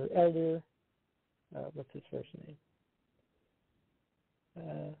Mr. Elder, what's his first name?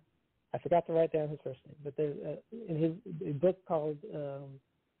 I forgot to write down his first name, but there's in his book called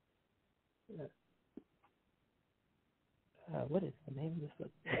what is the name of this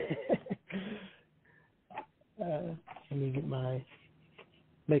book? Let me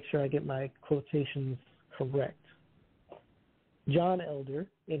make sure I get my quotations correct. John Elder,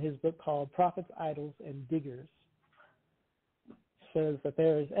 in his book called Prophets, Idols, and Diggers, says that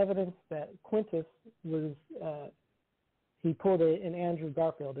there is evidence that Quintus was, he pulled an Andrew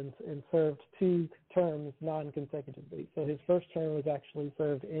Garfield and served 2 terms non-consecutively. So his first term was actually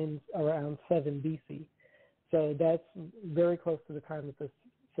served in around 7 BC. So that's very close to the time that this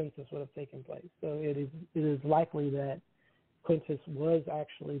census would have taken place. So it is likely that Quintus was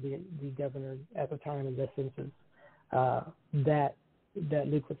actually the governor at the time of the census that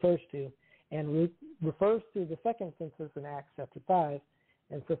Luke refers to. And Luke refers to the second census in Acts chapter 5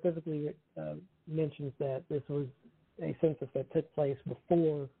 and specifically mentions that this was a census that took place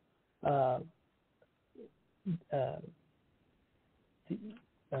before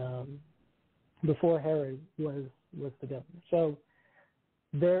before Herod was the governor. So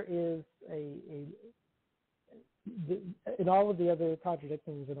there is in all of the other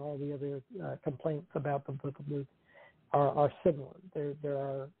contradictions and all the other complaints about the book of Luke are similar. There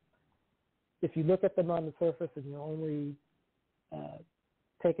are, if you look at them on the surface and you only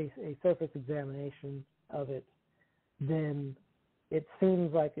take a surface examination of it, then it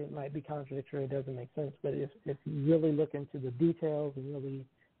seems like it might be contradictory. It doesn't make sense. But if you really look into the details and really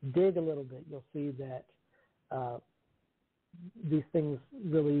dig a little bit, you'll see that these things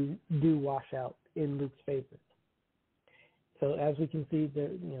really do wash out in Luke's favor. So as we can see, there,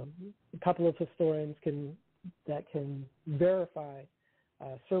 a couple of historians can verify.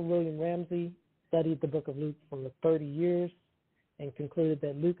 Sir William Ramsay studied the book of Luke for 30 years and concluded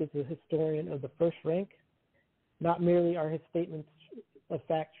that Luke is a historian of the first rank. Not merely are his statements of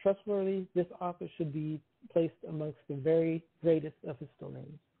fact trustworthy, this author should be placed amongst the very greatest of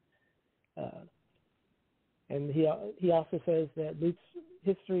historians. And he also says that Luke's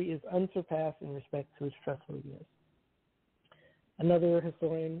history is unsurpassed in respect to its trustworthiness. Another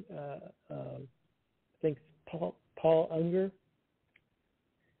historian, I think Paul Unger,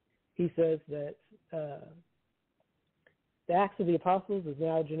 he says that the Acts of the Apostles is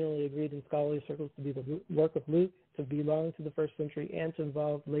now generally agreed in scholarly circles to be the work of Luke, to belong to the first century, and to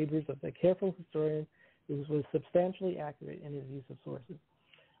involve labors of a careful historian who was substantially accurate in his use of sources.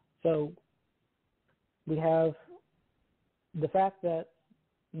 So we have the fact that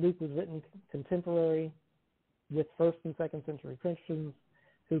Luke was written contemporary with first and second century Christians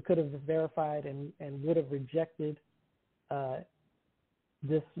who could have verified and would have rejected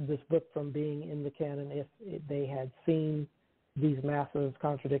this book from being in the canon if they had seen these massive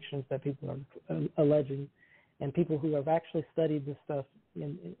contradictions that people are alleging, and people who have actually studied this stuff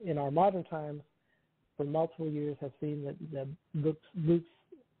in our modern times for multiple years have seen that Luke's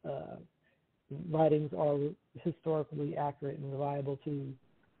writings are historically accurate and reliable to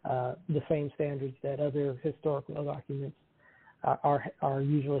the same standards that other historical documents are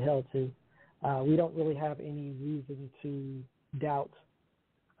usually held to. We don't really have any reason to doubt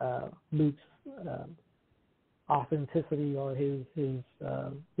Luke's authenticity or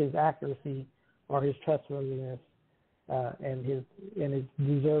his accuracy or his trustworthiness and his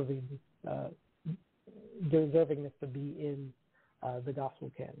deservingness to be in the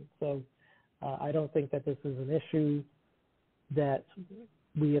gospel canon. So I don't think that this is an issue that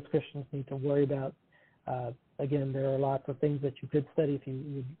we as Christians need to worry about. Again, there are lots of things that you could study if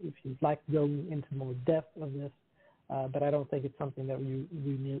you'd like to go into more depth of this, but I don't think it's something that we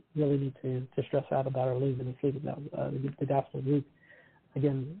really need to stress out about or lose any sleep about. The Gospel of Luke,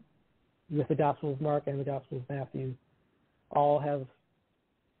 again, with the Gospel of Mark and the Gospel of Matthew, all have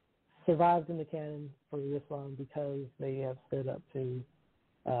survived in the canon for Islam because they have stood up to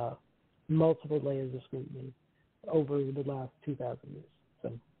multiple layers of scrutiny over the last 2,000 years.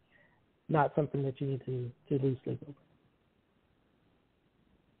 So not something that you need to lose sleep over.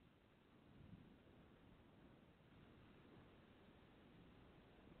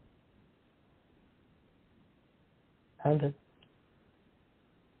 I'm done.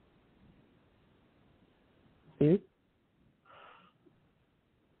 Steve?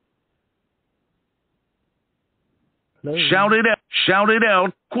 Hello? Shout it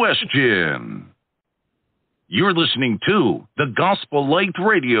out, question. You're listening to the Gospel Light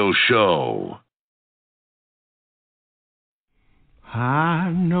Radio Show. I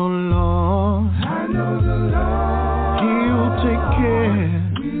know, Lord, He'll take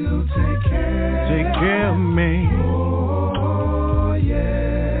care of me. Oh,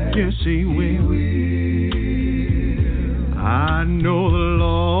 yeah. Yes, He will. I know the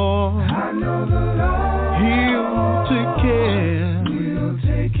Lord, He'll take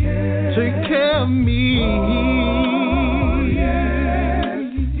care of me. Oh, yes,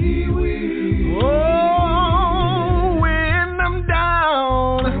 He will. Oh, when I'm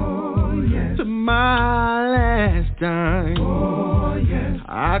down to my last dime,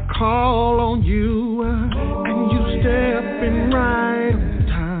 I call on you, and you step in right on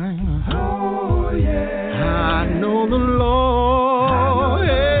time. Oh, yeah. I know the Lord,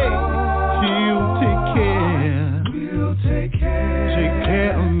 hey, He'll take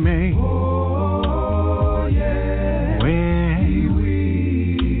care of me. Oh, yeah. When He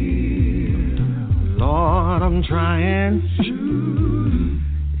will. Lord, I'm trying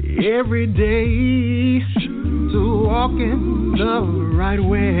every day to walk in the right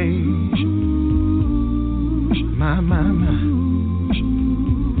way. My.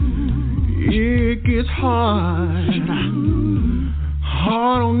 It gets hard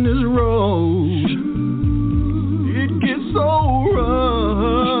on this road. It gets so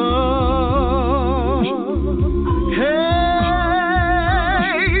rough. Hey,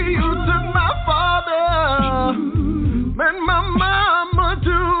 you took my father and my mama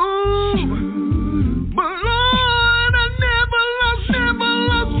too. But Lord, I never lost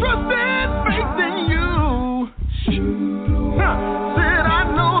trust and faith in you. Said I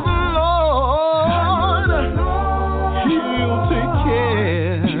know the Lord, He'll take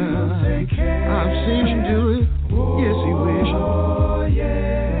care. I've seen Him do it. Yes, He will.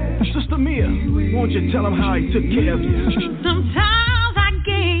 Sister Mia, won't you tell Him how He took care of you? Sometimes I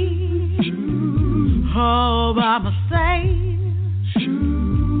gave all by myself.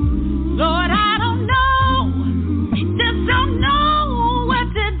 Lord, I don't know, just don't know what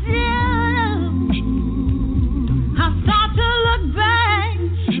to do. I start to look back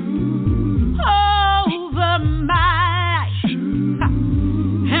over my life,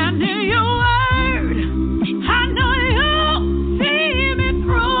 and in your word, I know you'll see me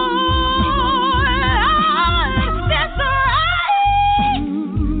through. That's right,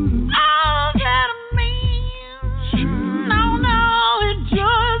 I'll get a man. I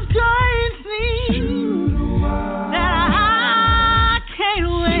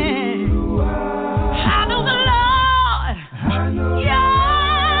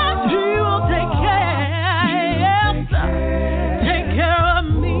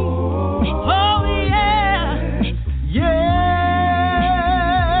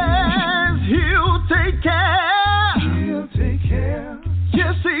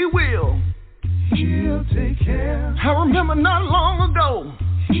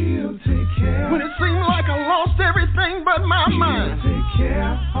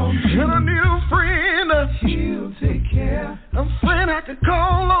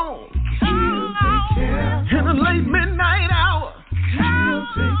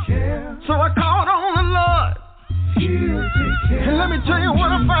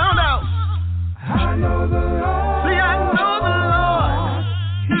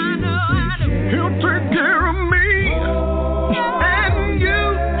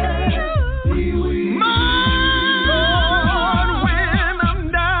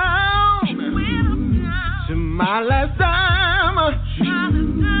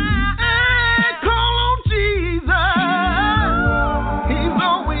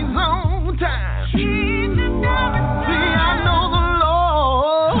His own time. See, I know the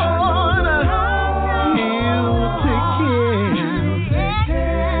Lord, He'll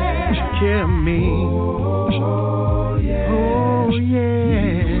take care of me. Oh,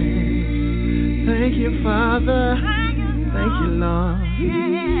 yeah. Thank you, Father. Thank you, Lord.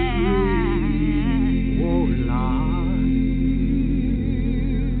 Oh, Lord.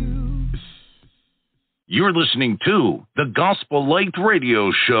 You're listening to the Gospel Light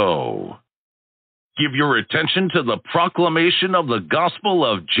Radio Show. Give your attention to the proclamation of the gospel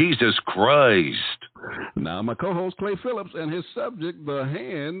of Jesus Christ. Now, my co-host Clay Phillips and his subject, the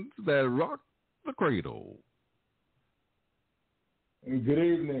hand that rocked the cradle. Good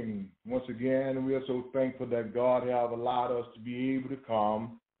evening. Once again, we are so thankful that God has allowed us to be able to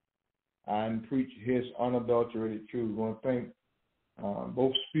come and preach His unadulterated truth. We want to thank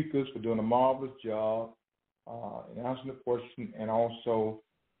both speakers for doing a marvelous job in answering the question and also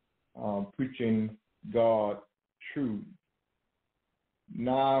preaching God's truth.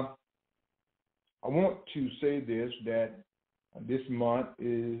 Now, I want to say this, that this month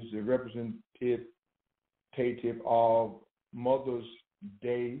is a representative of Mother's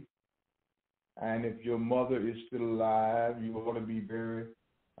Day, and if your mother is still alive, you ought to be very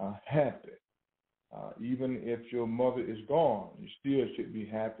happy. Even if your mother is gone, you still should be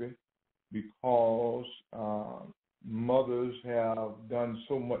happy because mothers have done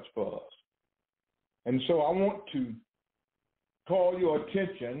so much for us. And so I want to call your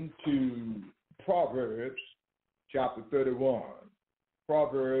attention to Proverbs chapter 31.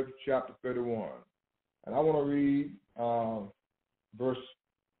 Proverbs chapter 31. And I want to read verse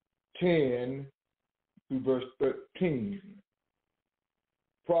 10 to verse 13.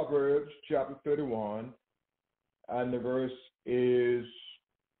 Proverbs chapter 31, and the verse is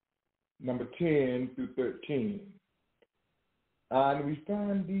number 10 through 13. And we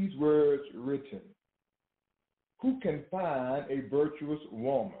find these words written. Who can find a virtuous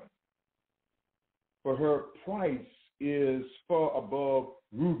woman? For her price is far above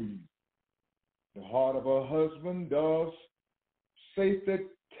rubies. The heart of her husband does safely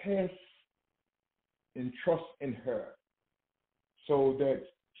test and trust in her, so that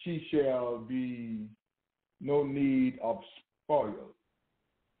she shall be no need of spoil.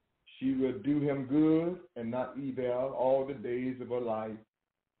 She will do him good and not evil all the days of her life.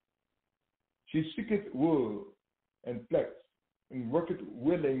 She seeketh wood and flax, and worketh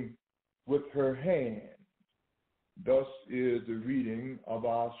willing with her hand. Thus is the reading of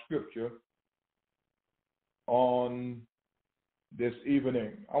our scripture on this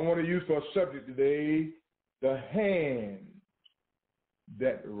evening. I want to use for a subject today, the hand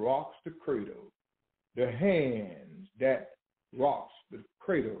that rocks the cradle. The hands that rocks the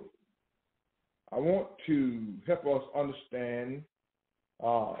cradle. I want to help us understand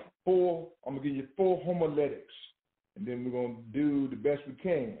I'm going to give you 4 homiletics, and then we're going to do the best we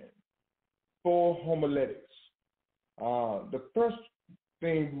can. 4 homiletics. The first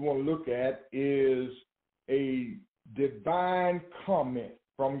thing we want to look at is a divine comment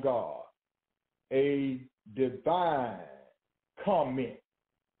from God. A divine comment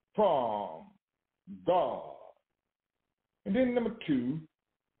from God. And then number 2,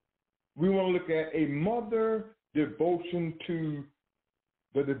 we want to look at a mother devotion to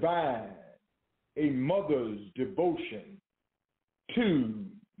the divine. A mother's devotion to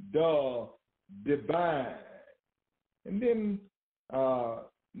the divine. And then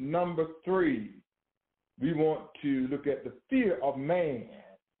number 3, we want to look at the fear of man.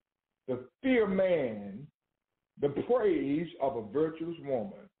 The fear of man, the praise of a virtuous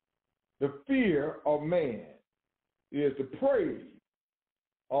woman. The fear of man is the praise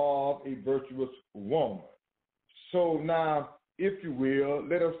of a virtuous woman. So now, if you will,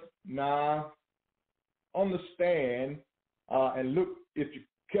 let us now understand and look, if you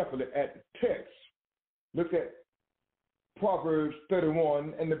carefully, at the text. Look at Proverbs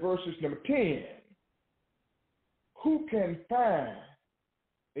 31 and the verses number 10. Who can find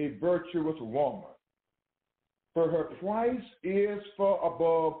a virtuous woman? For her price is far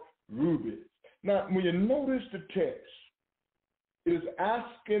above rubies. Now, when you notice the text, it is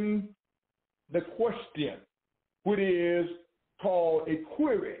asking the question, which is called a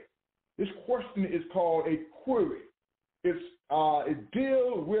query. This question is called a query. It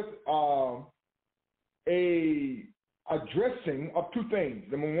deals with a addressing of 2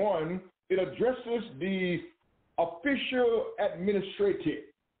 things. Number 1, it addresses the official administrative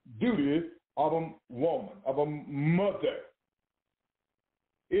duty of a woman, of a mother.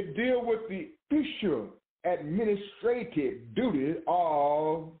 It deals with the official administrative duty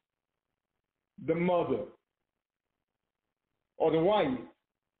of the mother or the wife.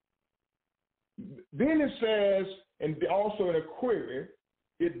 Then it says, and also in a query,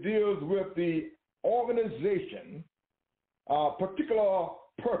 it deals with the organization, particular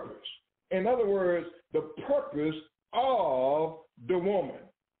purpose. In other words, the purpose of the woman.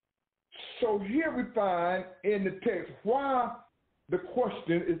 So here we find in the text why the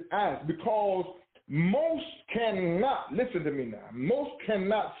question is asked, because most cannot, listen to me now, most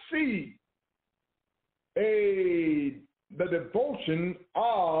cannot see the devotion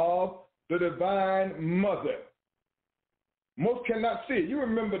of the divine mother. Most cannot see it. You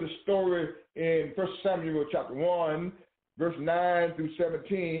remember the story in 1 Samuel chapter 1, verse 9 through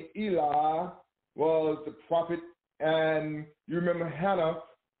 17. Eli was the prophet, and you remember Hannah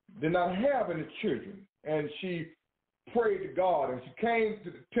did not have any children, and she prayed to God, and she came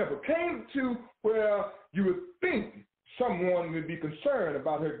to the temple, came to where you would think someone would be concerned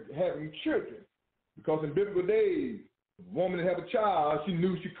about her having children, because in biblical days, a woman that had a child, she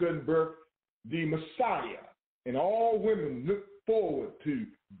knew she couldn't birth the Messiah, and all women looked forward to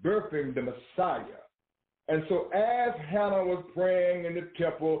birthing the Messiah. And so as Hannah was praying in the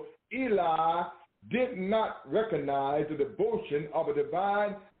temple, Eli did not recognize the devotion of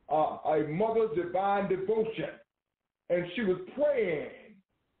a mother's divine devotion. And she was praying,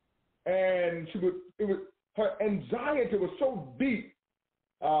 and her anxiety was so deep.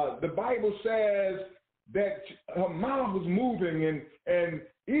 The Bible says that her mouth was moving, and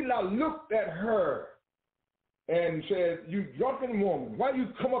Eli looked at her and said, "You drunken woman, why you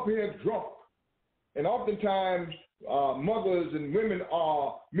come up here drunk?" And oftentimes, mothers and women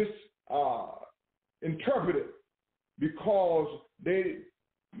are misinterpreted because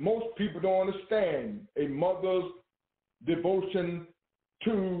most people don't understand a mother's devotion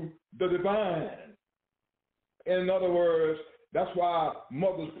to the divine. In other words, that's why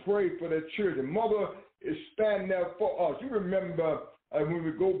mothers pray for their children. Mother is standing there for us. You remember when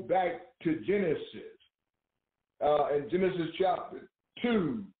we go back to Genesis, in Genesis chapter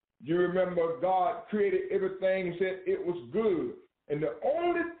 2, you remember God created everything and said it was good. And the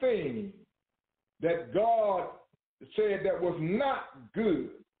only thing that God said that was not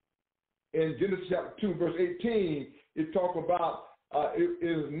good in Genesis chapter 2, verse 18, it talks about it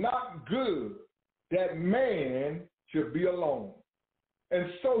is not good that man should be alone.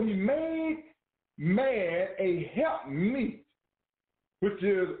 And so he made man a helpmeet, which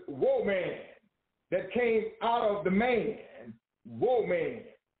is woman, that came out of the man, woman.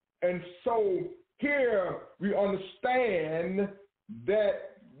 And so here we understand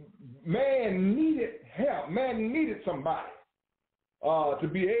that man needed help. Man needed somebody to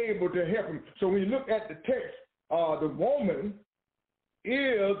be able to help him. So when you look at the text, the woman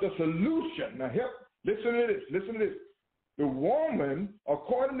is the solution. Now, listen to this. Listen to this. The woman,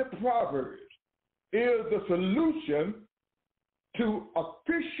 according to Proverbs, is the solution to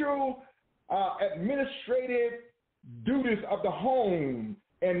official administrative duties of the home.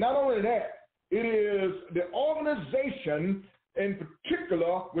 And not only that, it is the organization in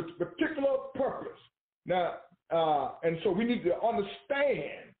particular with particular purpose. Now, and so we need to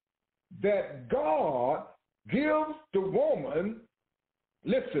understand that God gives the woman,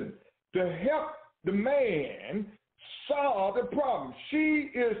 listen, to help the man solve the problem.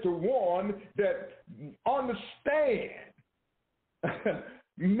 She is the one that understands.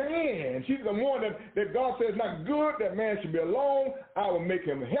 Man, she's the one that God says not good, that man should be alone. I will make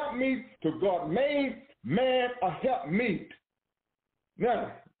him help me. So God made man a helpmeet.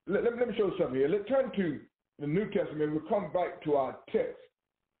 Now, let me show you something here. Let's turn to the New Testament. We'll come back to our text.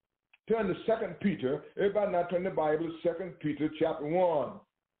 Turn to 2 Peter. Everybody now turn the Bible to 2 Peter chapter 1.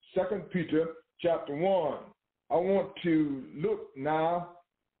 2 Peter chapter 1. I want to look now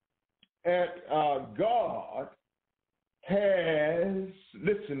at God has,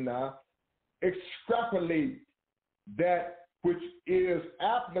 listen now, extrapolate that which is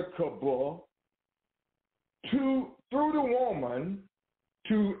applicable through the woman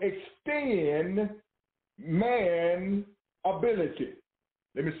to extend man's ability.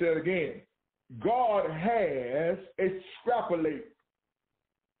 Let me say it again. God has extrapolate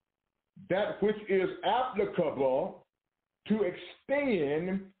that which is applicable to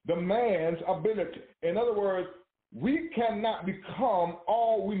extend the man's ability. In other words, we cannot become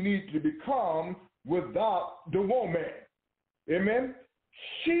all we need to become without the woman. Amen?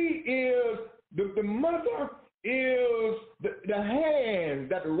 She is, the mother is the hand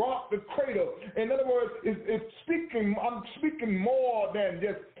that rock the cradle. In other words, I'm speaking more than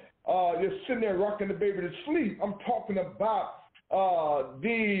just sitting there rocking the baby to sleep. I'm talking about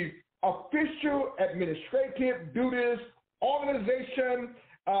the official administrative duties, organization,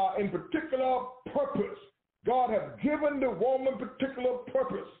 in particular purpose. God has given the woman particular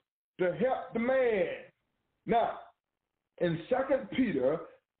purpose to help the man. Now, in 2 Peter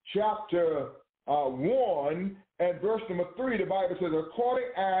chapter 1 and verse number 3, the Bible says, according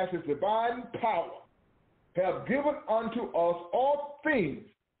as his divine power have given unto us all things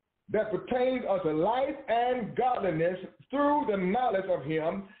that pertain unto life and godliness through the knowledge of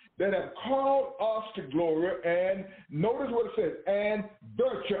him that have called us to glory, and notice what it says, and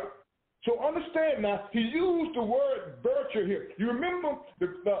virtue. So understand now, he used the word virtue here. You remember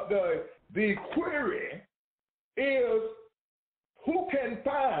the query is, who can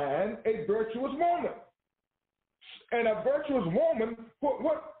find a virtuous woman? And a virtuous woman,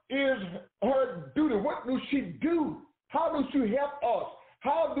 what is her duty? What does she do? How does she help us?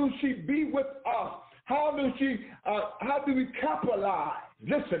 How does she be with us? How do we capitalize?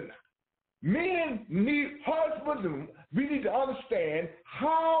 Listen, men need husbands. We need to understand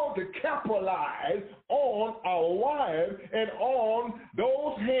how to capitalize on our wives and on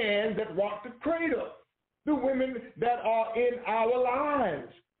those hands that rock the cradle, the women that are in our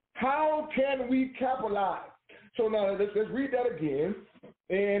lives. How can we capitalize? So now let's read that again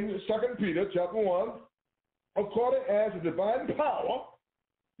in 2 Peter chapter 1. According as the divine power,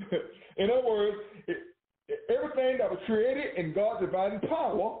 in other words, everything that was created in God's divine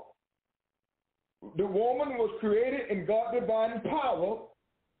power, the woman was created in God's divine power.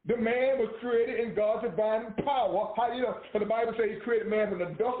 The man was created in God's divine power. How do you know? So the Bible says he created man from the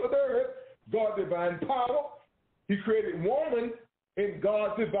dust of the earth, God's divine power. He created woman in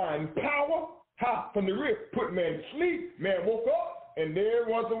God's divine power. How? From the rib, put man to sleep. Man woke up, and there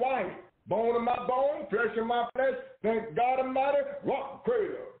was the wife. Bone of my bone, flesh of my flesh. Thank God Almighty, rock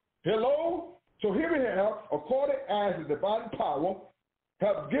cradle. Hello? So here we have, according as the divine power,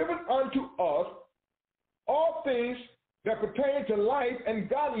 have given unto us all things that pertain to life and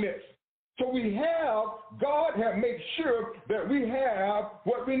godliness. So we have, God have made sure that we have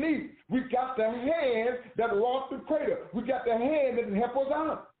what we need. We got the hand that rock the cradle. We got the hand that help us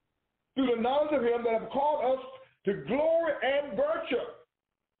out. Through the knowledge of him that have called us to glory and virtue.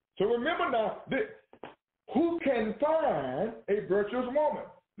 So remember now, who can find a virtuous woman?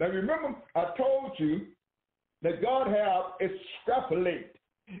 Now remember, I told you that God have extrapolated.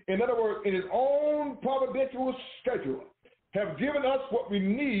 In other words, in his own providential schedule, have given us what we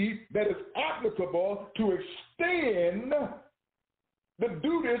need that is applicable to extend the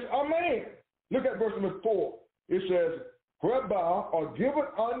duties of man. Look at verse number 4. It says, whereby are given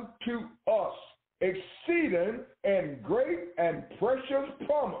unto us exceeding and great and precious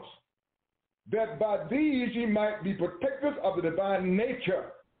promise, that by these ye might be partakers of the divine nature,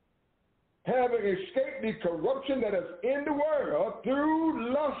 having escaped the corruption that is in the world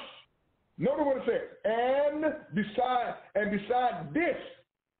through lust. Notice what it says. And beside this,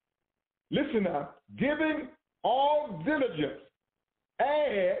 listen now, giving all diligence,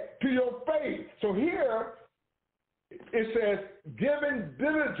 add to your faith. So here it says, giving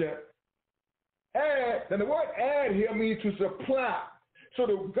diligence, add. And the word add here means to supply. So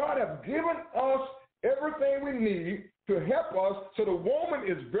that God has given us everything we need to help us. So the woman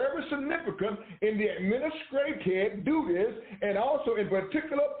is very significant in the administrative duties and also in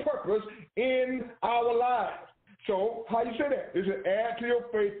particular purpose in our lives. So how you say that? Is it add to your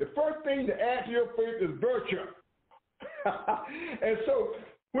faith? The first thing to add to your faith is virtue. And so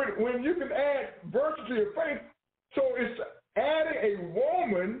when you can add virtue to your faith, so it's adding a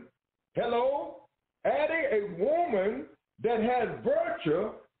woman, adding a woman that has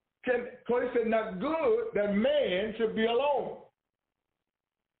virtue, because he said not good that man should be alone.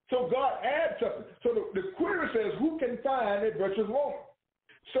 So God adds something. So the query says, who can find a virtuous woman?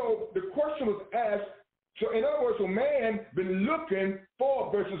 So the question was asked, so in other words, so man been looking for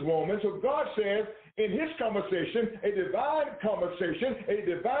a virtuous woman. So God says in his conversation, a divine conversation, a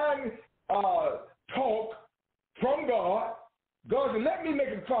divine talk from God, God said, let me make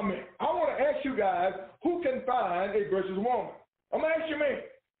a comment. I want to ask you guys, who can find a virtuous woman? I'm going to ask you, man,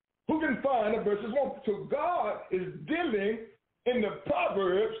 who can find a virtuous woman? So God is dealing in the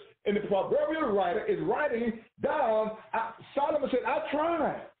Proverbs, and the proverbial writer is writing down, Solomon said, I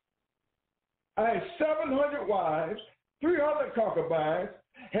tried. I had 700 wives, 300 concubines,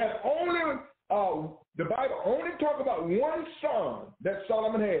 had only, the Bible only talk about one son that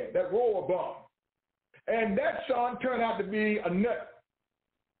Solomon had, that Rehoboam. And that son turned out to be a nut,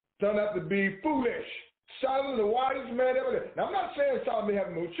 turned out to be foolish. Solomon, the wisest man ever lived. Now, I'm not saying Solomon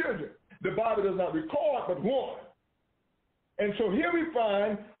had no children. The Bible does not record but one. And so here we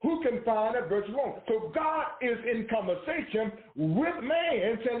find who can find a virtuous woman. So God is in conversation with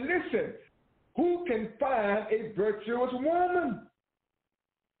man saying, listen, who can find a virtuous woman?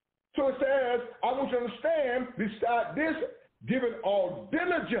 So it says, I want you to understand, beside this, giving all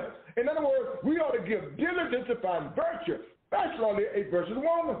diligence. In other words, we ought to give diligence to find virtue. That's only a virtuous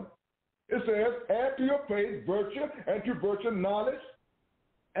woman. It says, add to your faith virtue, and to virtue knowledge,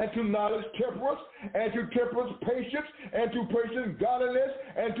 and to knowledge temperance, and to temperance patience, and to patience godliness,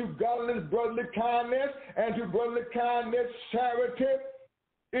 and to godliness brotherly kindness, and to brotherly kindness charity.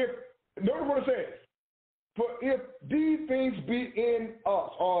 Notice what it says. For if these things be in us,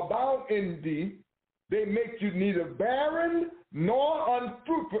 or abound in thee, they make you neither barren nor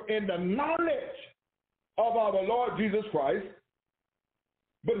unfruitful in the knowledge of our Lord Jesus Christ.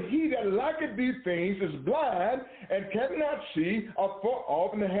 But he that lacketh these things is blind and cannot see, afar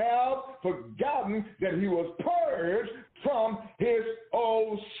off, and have forgotten that he was purged from his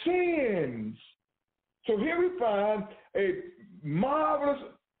old sins. So here we find a marvelous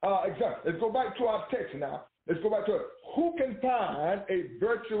example. Let's go back to our text now. Let's go back to it. Who can find a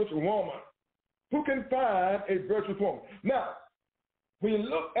virtuous woman? Who can find a virtuous woman? Now, when you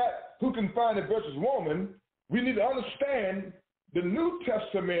look at who can find a virtuous woman, we need to understand the New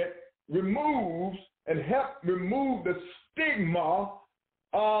Testament removes and helps remove the stigma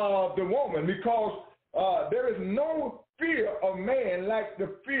of the woman, because there is no fear of man like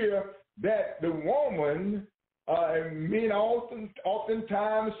the fear that the woman,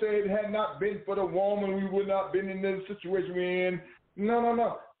 oftentimes say it had not been for the woman, we would not have been in the situation we're in.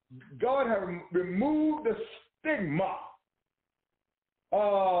 No. God has removed the stigma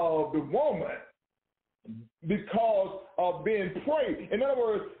of the woman because of being praised. In other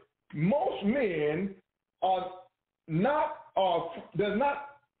words, most men does not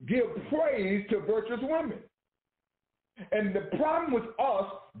give praise to virtuous women. And the problem with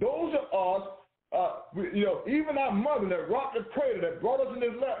us, those of us, even our mother that rocked the cradle, that brought us in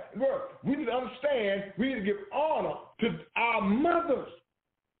this world, we need to understand, we need to give honor to our mothers.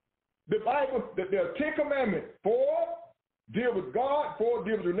 The Bible, there are 10 commandments. 4 deal with God, 4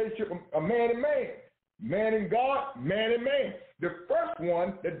 deal with the relationship of man and man. Man and God, man and man. The first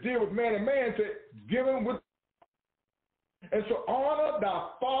one that deals with man and man said, given with. And so honor thy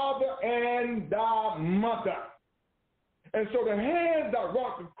father and thy mother. And so the hands that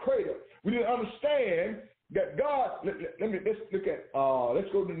rock the cradle, we need to understand that God, let's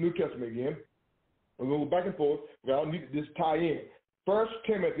go to the New Testament again. We'll go back and forth. We all need to just tie in. 1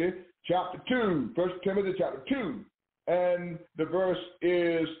 Timothy chapter 2. 1 Timothy chapter 2. And the verse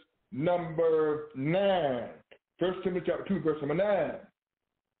is number 9. 1 Timothy chapter 2, verse number 9.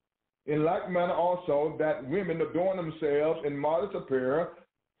 In like manner also that women adorn themselves in modest apparel,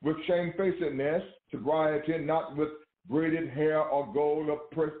 with shamefacedness, sobriety, not with braided hair or gold or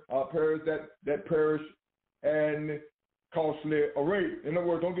pearls that perish, and costly array. In other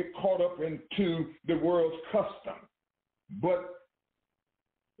words, don't get caught up into the world's custom, but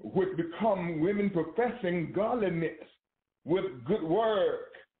which become women professing godliness with good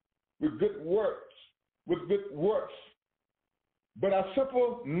work, with good works, but I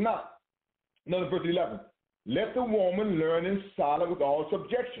suffer not. Another verse 11. Let the woman learn in silence with all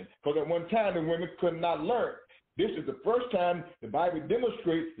subjection. Because at one time the women could not learn. This is the first time the Bible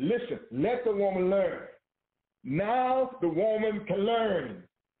demonstrates, listen, let the woman learn. Now the woman can learn.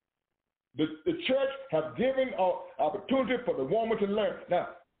 The church has given an opportunity for the woman to learn. Now,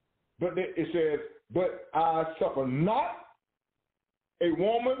 but it says, but I suffer not a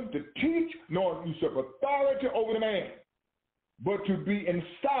woman to teach, nor usurp authority over the man, but to be in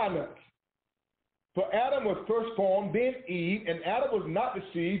silence. For Adam was first formed, then Eve, and Adam was not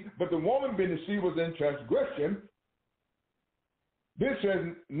deceived, but the woman being deceived was in transgression. This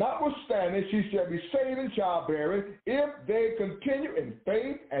says, notwithstanding, she shall be saved in childbearing if they continue in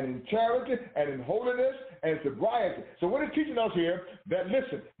faith and in charity and in holiness and sobriety. So what it's teaching us here, that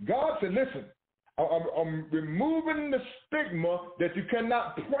listen, God said, listen, I'm removing the stigma that you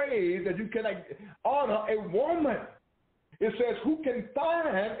cannot praise, that you cannot honor a woman. It says, who can find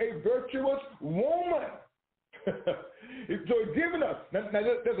a virtuous woman? So it's giving us, now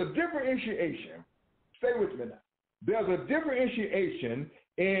there's a differentiation. Stay with me now. There's a differentiation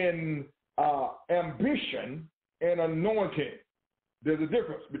in ambition and anointing. There's a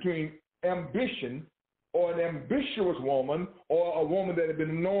difference between ambition or an ambitious woman or a woman that has been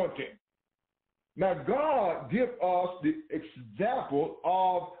anointed. Now, God gives us the example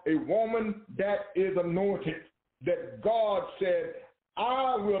of a woman that is anointed, that God said,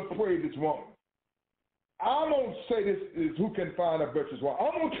 I will praise this woman. I don't say this is who can find a virtuous woman.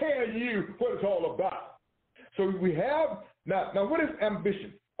 I'm going to tell you what it's all about. So we have, now what is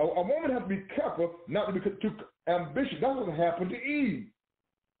ambition? A woman has to be careful not to be too ambitious. That's what happened to Eve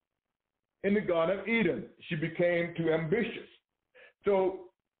in the Garden of Eden. She became too ambitious. So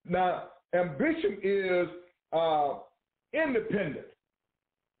now ambition is independent.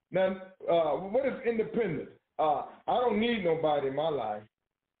 Now, what is independent? I don't need nobody in my life.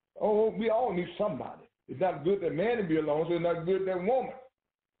 Oh, we all need somebody. It's not good that man to be alone, so it's not good that woman.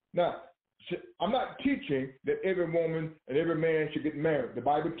 Now, I'm not teaching that every woman and every man should get married. The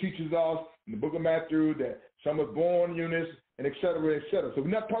Bible teaches us in the book of Matthew that some are born units and et cetera, et cetera. So we're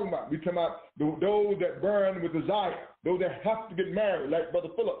not talking about, we're talking about those that burn with desire, those that have to get married, like Brother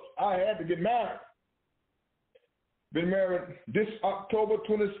Phillips. I had to get married. Been married this October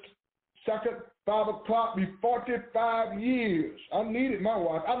 22nd, 5 o'clock, be 45 years. I needed my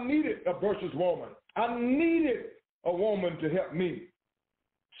wife. I needed a virtuous woman. I needed a woman to help me.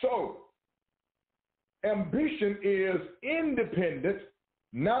 So, ambition is independent,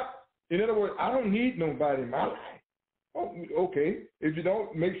 not, in other words, I don't need nobody in my life. Oh, okay, if you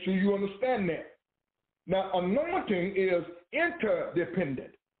don't, make sure you understand that. Now, anointing is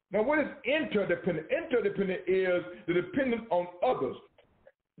interdependent. Now, what is interdependent? Interdependent is the dependence on others,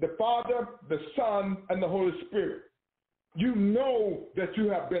 the Father, the Son, and the Holy Spirit. You know that you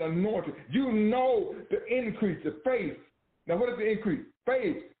have been anointed. You know the increase, the faith. Now, what is the increase?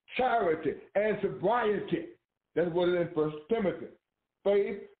 Faith, charity, and sobriety. That's what it is in 1 Timothy.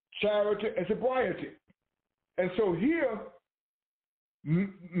 Faith, charity, and sobriety. And so here,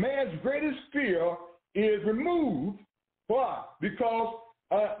 man's greatest fear is removed. Why? Because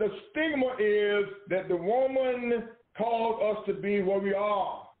the stigma is that the woman called us to be what we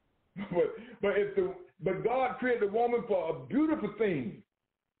are. But God created the woman for a beautiful thing.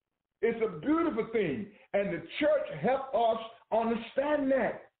 It's a beautiful thing. And the church helped us understand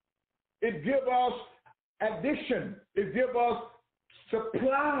that. It gives us addition. It gives us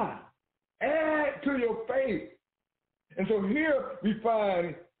supply. Add to your faith. And so here we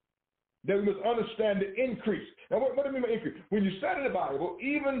find that we must understand the increase. Now, what do I mean by increase? When you study the Bible,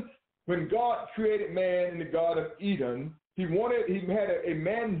 even when God created man in the Garden of Eden, he had a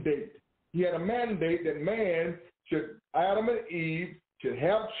mandate. He had a mandate that man Adam and Eve, should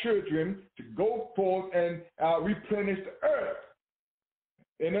have children to go forth and replenish the earth.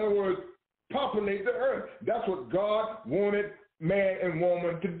 In other words, populate the earth. That's what God wanted man and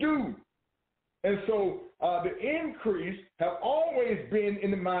woman to do. And so the increase have always been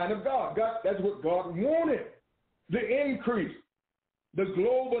in the mind of God. That's what God wanted. The increase, the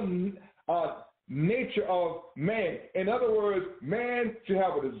global nature of man. In other words, man should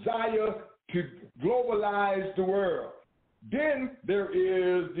have a desire to globalize the world. Then there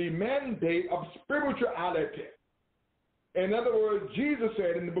is the mandate of spirituality. In other words, Jesus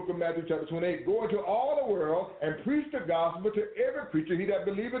said in the book of Matthew chapter 28, go into all the world and preach the gospel to every creature. He that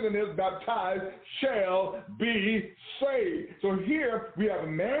believeth and is baptized shall be saved. So here we have a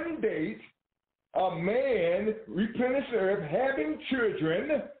mandate of man replenish the earth, having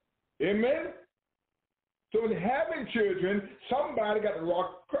children. Amen? So in having children, somebody got to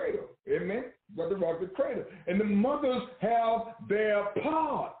rock the cradle. Amen? Got to rock the cradle. And the mothers have their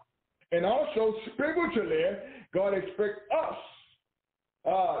part. And also spiritually, God expects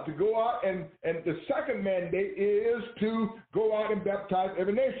us to go out, and the second mandate is to go out and baptize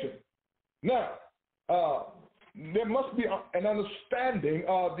every nation. Now, there must be an understanding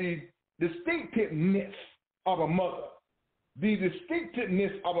of the distinctiveness of a mother. The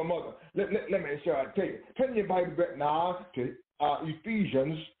distinctiveness of a mother. Let me show I tell you. Turn your Bible back now to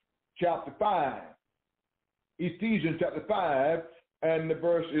Ephesians chapter 5. Ephesians chapter 5, and the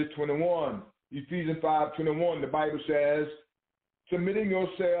verse is 21. Ephesians 5:21, the Bible says, submitting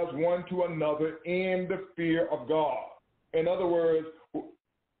yourselves one to another in the fear of God. In other words,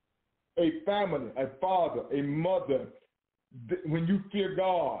 a family, a father, a mother, when you fear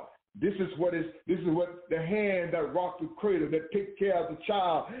God, this is what the hand that rocks the cradle, that take care of the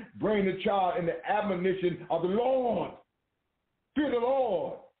child, bring the child in the admonition of the Lord. Fear the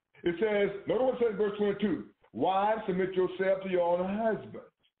Lord. It says, notice what it says in verse 22, wives, submit yourself to your own husbands,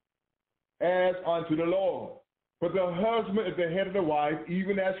 as unto the Lord. For the husband is the head of the wife,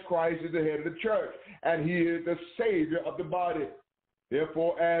 even as Christ is the head of the church, and he is the Savior of the body.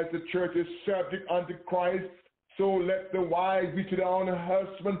 Therefore, as the church is subject unto Christ, so let the wives be to their own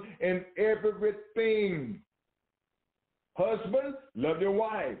husband in everything. Husbands, love your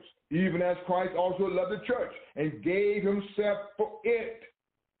wives, even as Christ also loved the church and gave himself for it.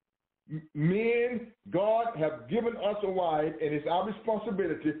 Men, God have given us a wife, and it's our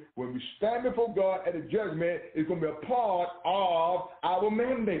responsibility when we stand before God at the judgment, it's going to be a part of our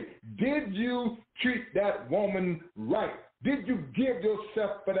mandate. Did you treat that woman right? Did you give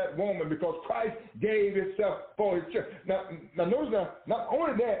yourself for that woman? Because Christ gave himself for his church. Now notice that, not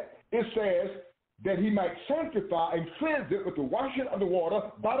only that, it says that he might sanctify and cleanse it with the washing of the water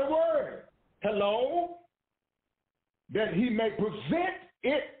by the word. Hello? that he may present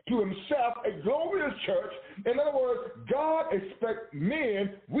it to himself a glorious church. In other words, God expects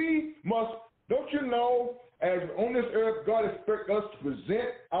men. We must, don't you know, as on this earth, God expects us to present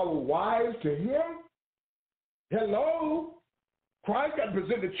our wives to him? Hello? Christ got to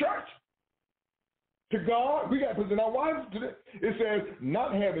present the church to God. We got to present our wives to them. It says,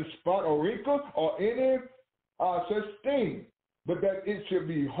 not having spot or wrinkle or any such thing, but that it should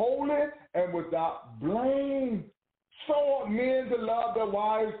be holy and without blame. So ought men to love their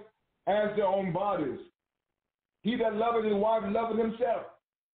wives as their own bodies. He that loveth his wife loveth himself.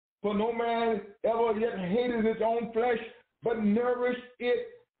 For no man ever yet hated his own flesh, but nourished it,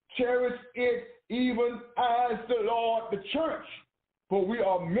 cherished it, even as the Lord the church. For we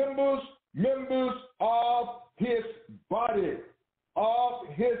are members of his body, of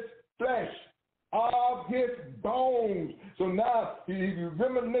his flesh, of his bones. So now he's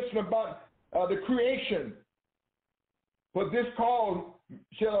reminiscing about the creation. For this cause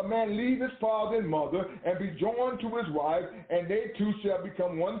shall a man leave his father and mother and be joined to his wife, and they two shall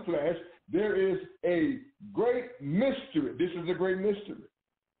become one flesh. There is a great mystery. This is a great mystery.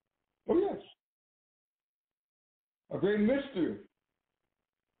 Oh, yes. A great mystery.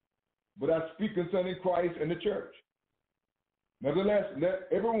 But I speak concerning Christ and the church. Nevertheless, let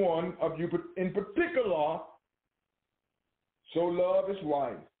every one of you in particular so love his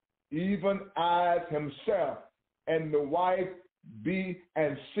wife, even as himself, and the wife be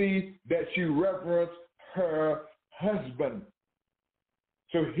and see that she reverence her husband.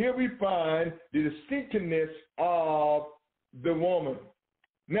 So here we find the distinctiveness of the woman.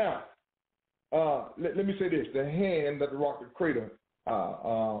 Now, let me say this: the hand that rocked the cradle.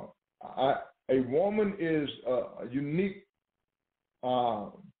 A woman is a unique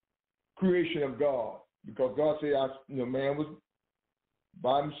creation of God, because God said, man was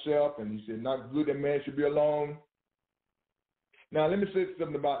by himself, and he said, not good that man should be alone. Now, let me say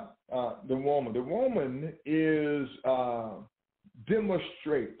something about the woman. The woman is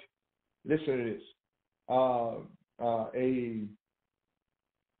demonstrate. Listen to this.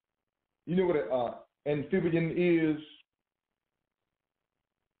 You know what an amphibian is?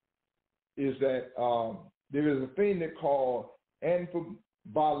 Is that there is a thing they call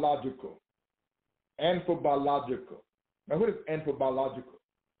amphibiological. Amphibiological. Now, what is amphibiological?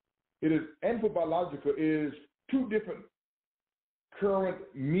 It is amphibiological is two different current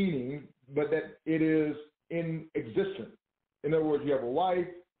meanings, but that it is in existence. In other words, you have a wife.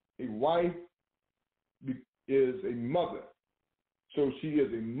 A wife is a mother. So she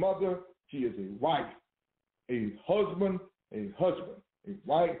is a mother. She is a wife. A husband. A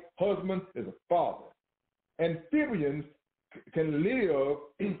wife, husband is a father. Amphibians can live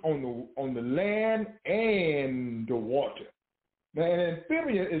on the land and the water. Now, an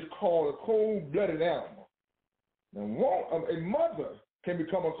amphibian is called a cold-blooded animal. Now, a mother can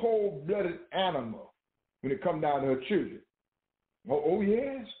become a cold-blooded animal when it comes down to her children. Oh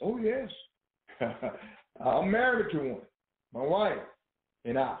yes. I'm married to one, my wife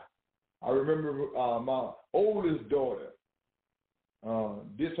and I. I remember my oldest daughter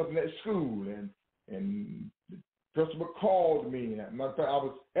did something at school, and the principal called me. Matter of fact, I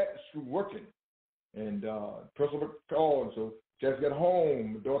was at school working, and the principal called. So just got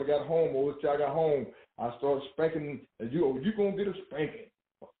home. My daughter got home. Oldest child got home. I started spanking. You gonna get a spanking?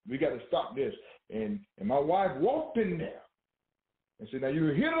 We got to stop this. And my wife walked in there and said, "Now you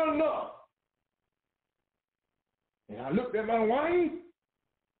hit her enough." And I looked at my wife,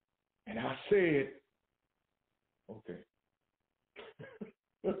 and I said, "Okay."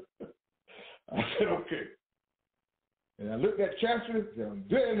 I said, "Okay." And I looked at Chancellor and said, "I'm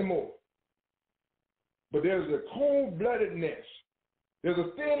there anymore." But there's a cold-bloodedness. There's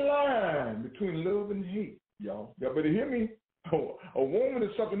a thin line between love and hate, y'all. Y'all better hear me. A woman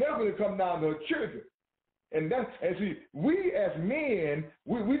is something else when it comes down to her children. And see, we as men,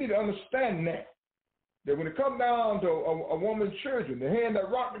 we need to understand that when it comes down to a woman's children, the hand that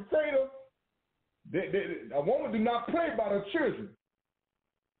rocked the cradle, a woman do not play about her children.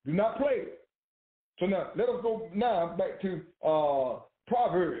 Do not play. So now, let us go now back to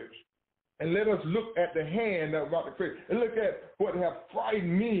Proverbs, and let us look at the hand that rocked the cradle, and look at what have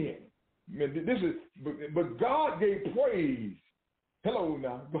frightened men. But God gave praise. Hello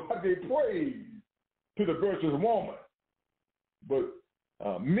now. God gave praise to the virtuous woman. But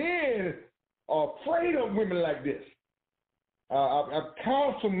men are afraid of women like this. I've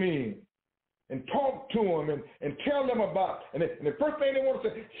counseled men and talk to them and tell them about, and the first thing they want to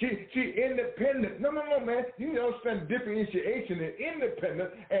say, she independent. No, man. You need to understand the differentiation in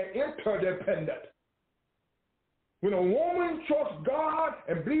independent and interdependent. When a woman trusts God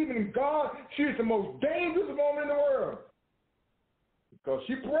and believes in God, she is the most dangerous woman in the world. Because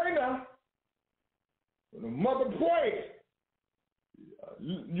she prayed now. When the mother prayed,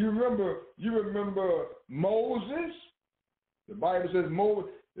 you remember Moses? The Bible says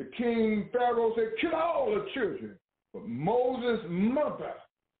the king Pharaoh said, kill all the children. But Moses' mother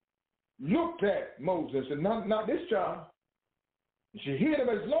looked at Moses and said, not this child. And she hid him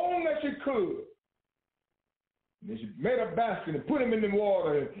as long as she could. And then she made a basket and put him in the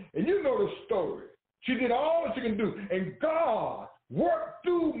water. And you know the story. She did all that she can do. And God worked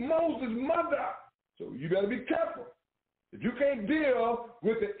through Moses' mother. So you got to be careful. If you can't deal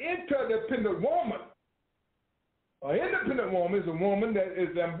with the interdependent woman, an independent woman is a woman that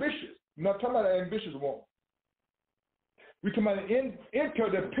is ambitious. I'm not talking about an ambitious woman. We're talking about an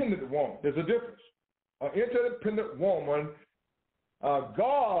interdependent woman. There's a difference. An interdependent woman,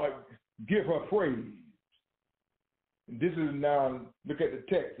 God give her praise. And this is now, look at the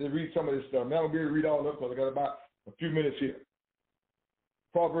text. Let's read some of this stuff. Now I'm going to be able to read all of it because I got about a few minutes here.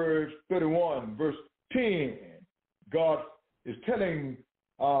 Proverbs 31, verse 10. God is telling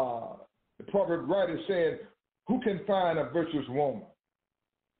the proverb writer, saying, who can find a virtuous woman?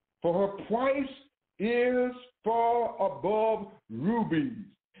 For her price is far above rubies.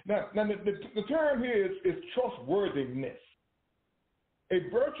 Now the term here is trustworthiness. A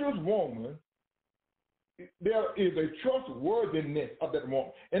virtuous woman, there is a trustworthiness of that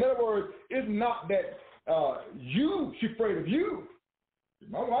woman. In other words, it's not that she's afraid of you.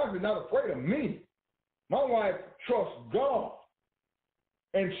 My wife is not afraid of me. My wife trusts God.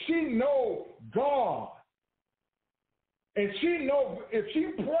 And she knows God. And she knows if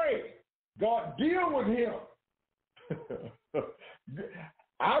she prays, God deal with him.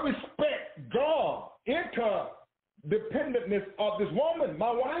 I respect God, interdependentness of this woman,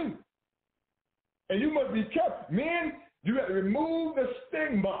 my wife. And you must be careful. Men, you have to remove the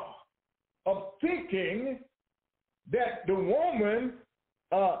stigma of thinking that the woman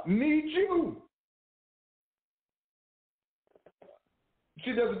needs you.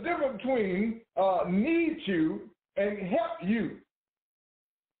 See, there's a difference between need you and help you.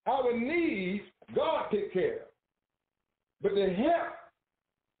 Our needs, God take care of. But the help,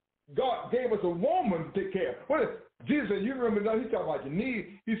 God gave us a woman to take care of. What is Jesus said, you remember, he's talking about your needs.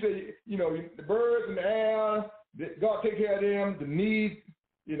 He said, the birds in the air, God take care of them, the needs,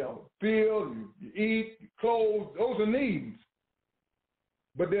 field, you eat, you clothes, those are needs.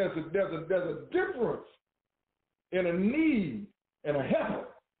 But there's a difference in a need and a helper.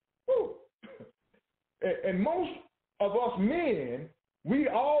 And most of us men, we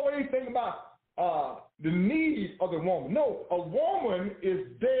always think about the needs of the woman. No, a woman is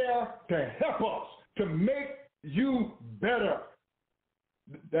there to help us, to make you better.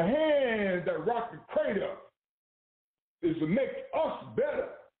 The hand that rock the cradle is to make us better.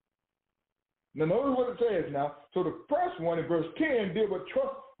 Now, notice what it says now. So the first one in verse 10 deals with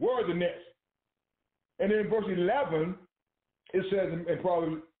trustworthiness. And then in verse 11, it says in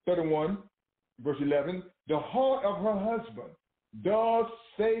Proverbs 31, verse 11, the heart of her husband does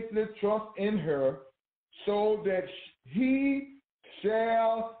safely trust in her, so that he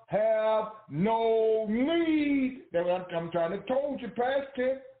shall have no need. That's what I'm trying to told you, past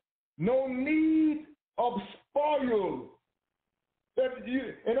tense. No need of spoil.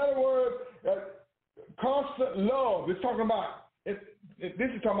 In other words, constant love. It's talking about, this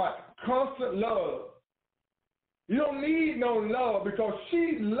is talking about constant love. You don't need no love because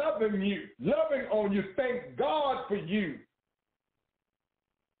she's loving you, loving on you. Thank God for you.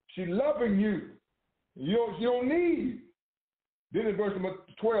 She's loving you. You don't need. Then in verse number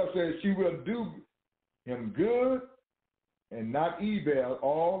 12 says, she will do him good and not evil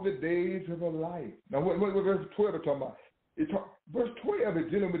all the days of her life. Now, what verse 12 is talking about? Verse 12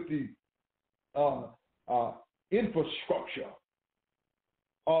 is dealing with the infrastructure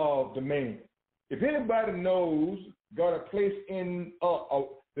of the man. If anybody knows God has placed in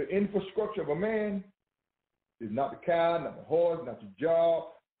the infrastructure of a man, it's not the cow, not the horse, not your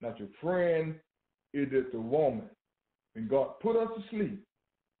job, not your friend. It is the woman. When God put us to sleep,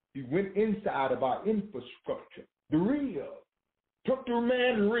 he went inside of our infrastructure, the real, took the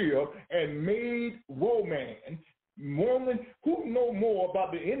man real and made woman who know more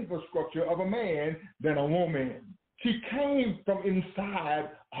about the infrastructure of a man than a woman. She came from inside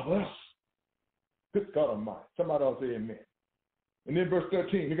of us. Good God Almighty. Somebody else say amen. And then verse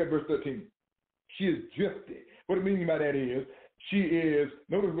 13, look at verse 13. She is drifted. What it means by that is, she is,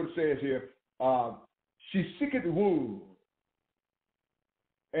 notice what it says here, she seeketh wood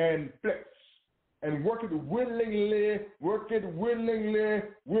and flex and worketh willingly with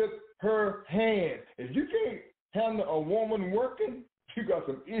her hand. If you can't handle a woman working, she got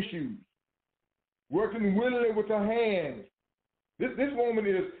some issues. Working willingly with her hands. This woman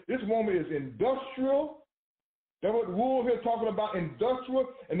is industrial. That's what Wool here talking about, industrial.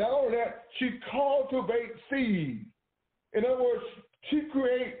 And not only that, she cultivates seeds. In other words, she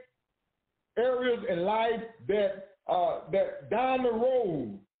creates areas in life that down the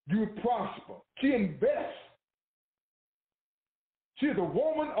road you prosper. She invests. She is a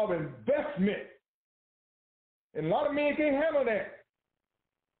woman of investment. And a lot of men can't handle that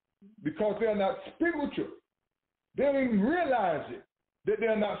because they're not spiritual. They don't even realize it, that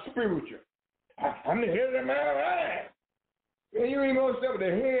they're not spiritual. I'm the head of my life. And you ain't gonna understand what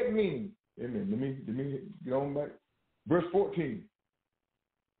the head means. Amen. Let me get on back. Verse 14.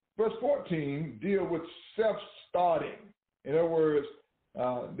 Verse 14 deal with self-starting. In other words,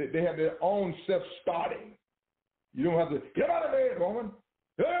 they have their own self-starting. You don't have to get out of bed, woman.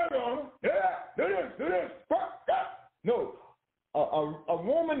 Get woman. Yeah, do this. No. A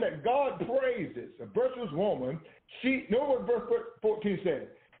woman that God praises, a virtuous woman, know what verse 14 says?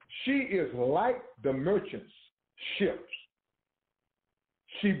 She is like the merchant's ships.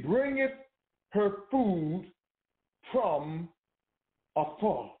 She bringeth her food from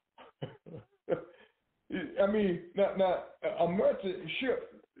afar. I mean, now a merchant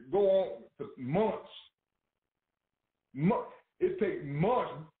ship go on for months. It takes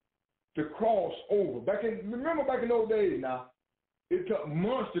months to cross over. Remember back in those days now, it took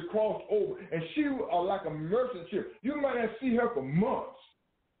months to cross over. And she was like a merchant ship. You might not see her for months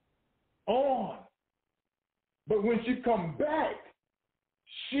on. But when she come back,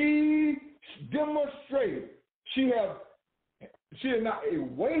 she demonstrated she is not a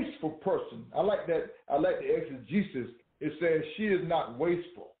wasteful person. I like that. I like the exegesis. It says she is not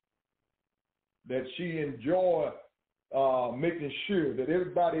wasteful. That she enjoy making sure that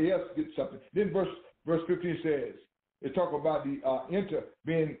everybody else gets something. Then verse 15 says, it talk about the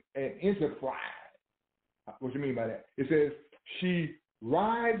being an enterprise. What do you mean by that? It says she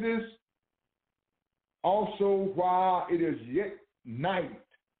rises also while it is yet night.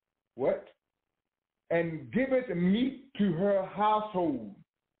 What? And giveth meat to her household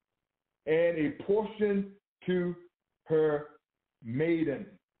and a portion to her maiden.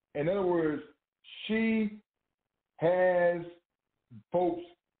 In other words, she has folks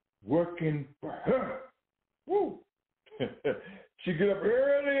working for her. Woo! She get up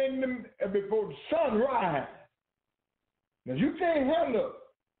early before the sun rises. Now you can't handle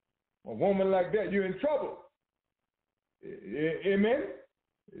a woman like that. You're in trouble. Amen.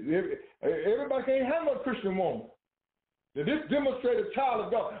 Everybody can't handle a Christian woman. Now, this demonstrates a child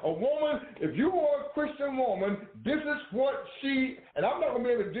of God. A woman, if you are a Christian woman, this is what she, and I'm not going to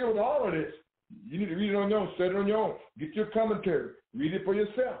be able to deal with all of this. You need to read it on your own, study it on your own. Get your commentary. Read it for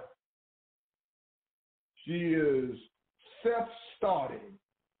yourself. She is self-starting.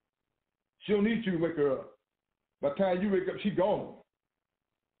 She don't need you to wake her up. By the time you wake up, she's gone.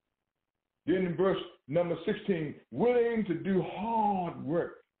 Then in verse number 16, willing to do hard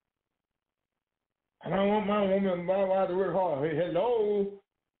work. I don't want my wife to work hard. Hey, hello.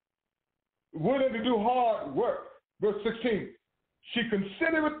 Willing to do hard work. Verse 16, she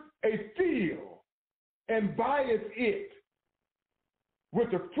considereth a field and buyeth it.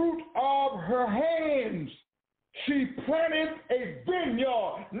 With the fruit of her hands, she planteth a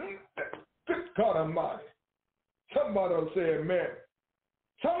vineyard. Good God Almighty. Somebody will say amen.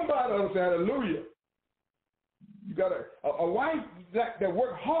 Somebody will say hallelujah. You got a wife that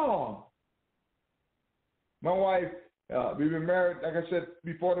work hard. My wife, we've been married, like I said,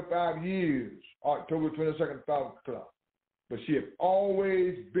 45 years, October 22nd, 5 o'clock. But she has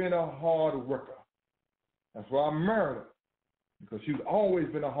always been a hard worker. That's why I married her, because she's always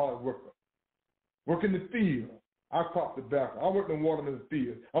been a hard worker. Work in the field. I crop the back. I worked in water in the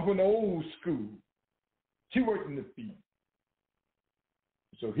field. I'm from the old school. She worked in the field.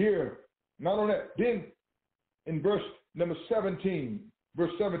 So here, not only that, then in verse number 17,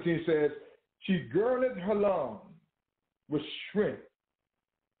 verse 17 says, she girded her loins with strength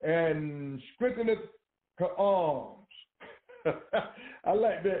and strengthened her arms. I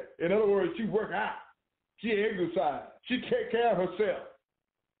like that. In other words, she worked out. She exercised. She take care of herself.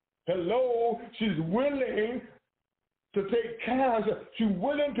 Hello, she's willing to take care of herself. She's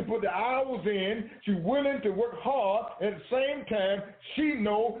willing to put the hours in. She's willing to work hard. At the same time, she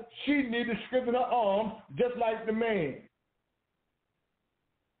knows she needs to strengthen her arms just like the man.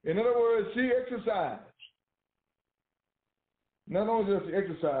 In other words, she exercised. Not only does she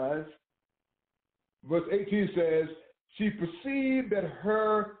exercise, verse 18 says, she perceived that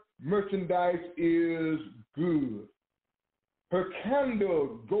her merchandise is good. Her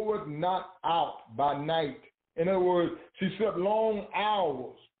candle goeth not out by night, In other words, she slept long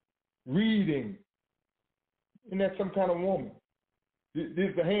hours reading. Isn't that some kind of woman? This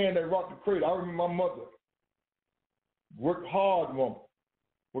is the hand that rocked the cradle. I remember my mother. Worked hard woman.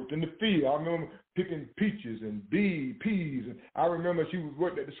 Worked in the field. I remember picking peaches and peas. And I remember she was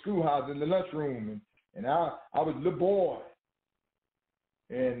worked at the schoolhouse in the lunchroom. And I was a little boy.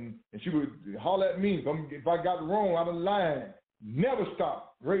 And she would holler at me if I got it wrong out of line. Never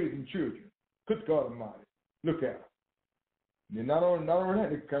stop raising children. Good God Almighty. Look at her. And not only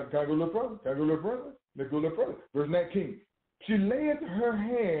that, can I go a little further? Let's go a little further. Verse 19. She laid her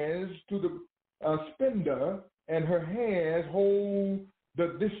hands to the spindle, and her hands hold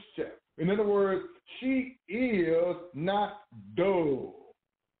the distaff. In other words, she is not dull.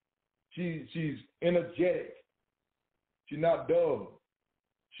 She's energetic. She's not dull.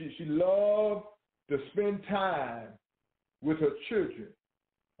 She loves to spend time with her children.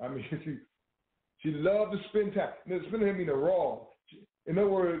 I mean, she loves to spend time. Now, spend time means a rod. In other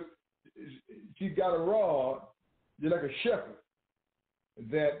words, she got a rod, just like a shepherd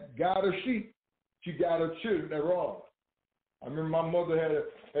that got her sheep. She got her children that rod. I remember my mother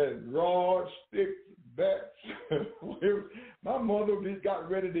had rods, sticks, bats. My mother just got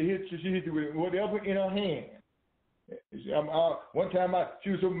ready to hit you. She hit you with whatever in her hand. One time she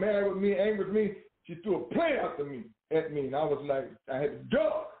was so mad with me, angry with me, she threw a plate at me, and I was like, I had to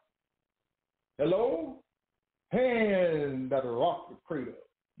duck. Hello? Hand that rock the cradle.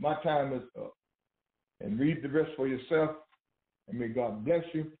 My time is up. And read the rest for yourself, and may God bless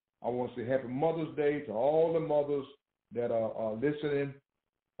you. I want to say Happy Mother's Day to all the mothers that are listening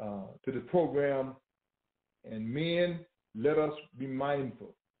to the program. And men, let us be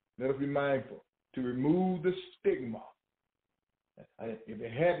mindful. Let us be mindful to remove the stigma. If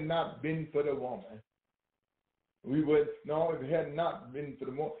it had not been for the woman, we would no. If it had not been for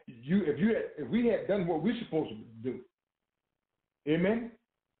the woman, if we had done what we're supposed to do, amen.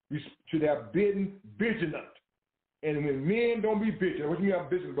 We should have been vigilant. And when men don't be vigilant, what do you mean by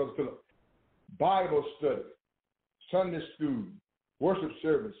vigilant, Brother Phillips? Bible study, Sunday school, worship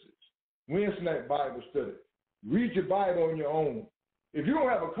services, Wednesday night Bible study. Read your Bible on your own. If you don't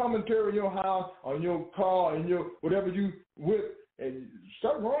have a commentary in your house, on your car, in your whatever you with, and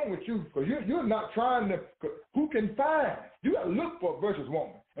something wrong with you, because you're not trying to. Who can find? You got to look for a virtuous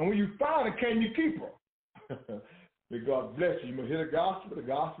woman, and when you find her, can you keep her? May God bless you. You must hear the gospel. The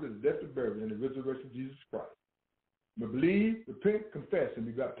gospel is the death, the burial, and the resurrection of Jesus Christ. You must believe, repent, confess, and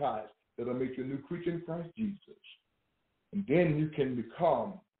be baptized. That'll make you a new creature in Christ Jesus. And then you can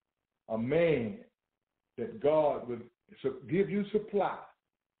become a man that God will give you supply,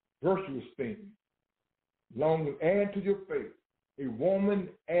 virtuous things. Long add to your faith. A woman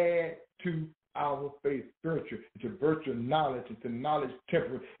add to our faith virtue. It's a virtue of knowledge. It's a knowledge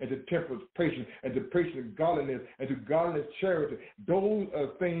temperance. It's a temperance patience. And to patience godliness. And to godliness charity. Those are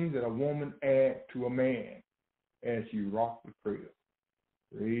things that a woman add to a man as you rock the cradle.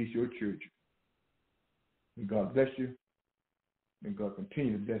 Raise your children. May God bless you. May God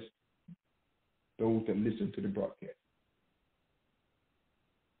continue to bless those that listen to the broadcast.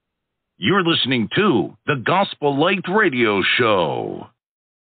 You're listening to the Gospel Light Radio Show.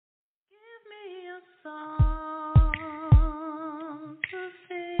 Give me a song to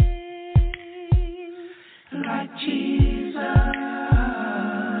sing like Jesus.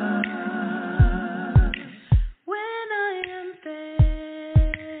 When I am face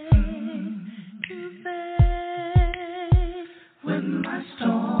to face with my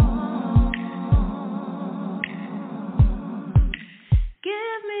storm.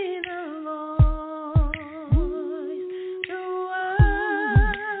 Give me the Lord to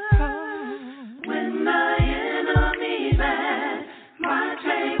work when my enemies at my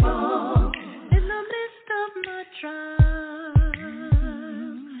table. In the midst of my trials,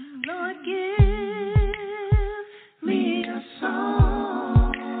 Lord, give me a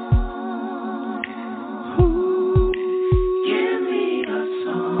song. Give me a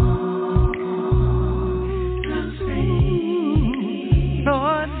song to sing,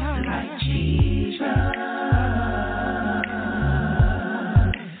 Lord, like Jesus.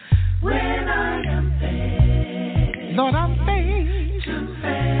 When I am faced, Lord, I'm faced to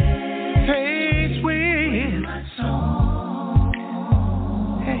face with my soul.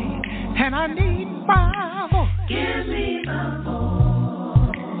 Hey, and I need Bible. Give me my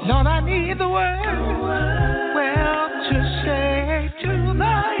voice. Lord, I need the word. Well, to say to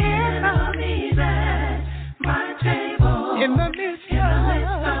the enemies at my table. In the midst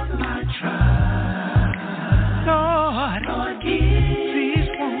of my trial. Lord, please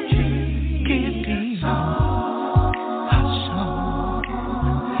won't you give me a song.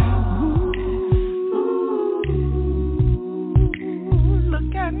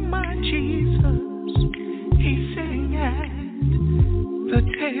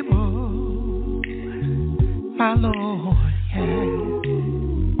 table, my Lord, yeah.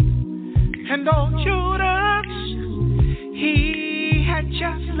 And old Judas, he had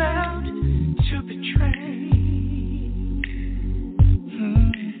just left to betray.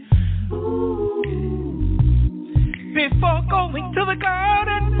 Before going to the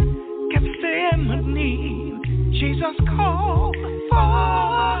garden, Gethsemane, Jesus called for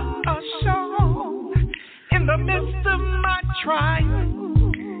a song. In the midst of my trials,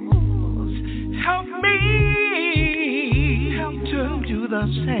 help me to do the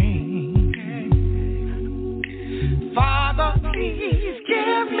same. Father, please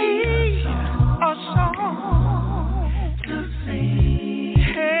give me a song to sing.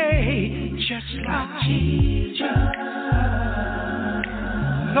 Hey, just like Jesus.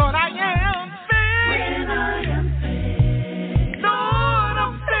 Lord, I am faith. When I am faith. Lord,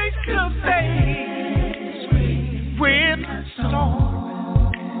 I'm face to face with the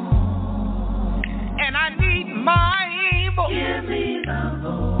storm. And I need my evil. Give me the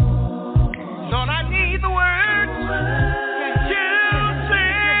Lord. Lord, I need the words to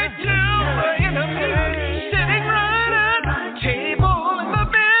say to the enemy sitting right at my table in the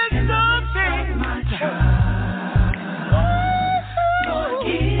midst of my time. Lord,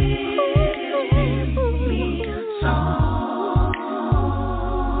 give me a song.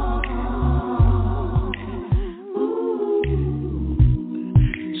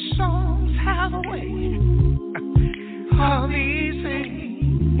 Songs have a way of easing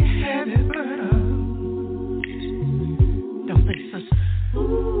heavy burdens. Don't they, sister?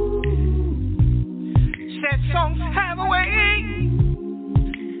 Said songs have a way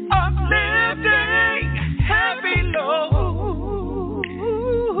of lifting heavy loads.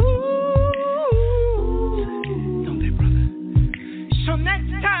 Don't they, brother? So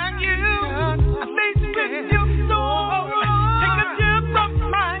next time you are faced with your Lord, take a dip from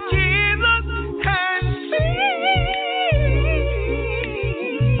my Jesus and sing.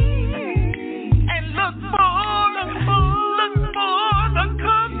 And look for the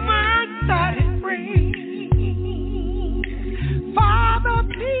comfort that it brings. Father,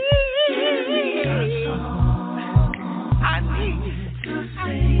 please, I need to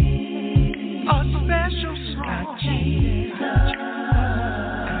sing a special song.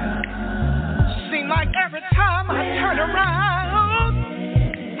 Seem like every time I turn around,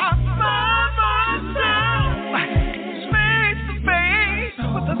 I find myself face to face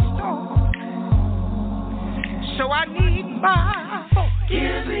with a storm. So I need my voice.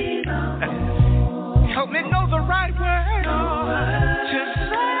 Give me the voice. Help me know the right word to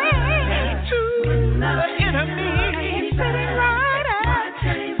say to the enemy sitting right at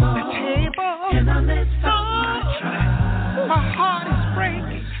the table. In the midst of my heart is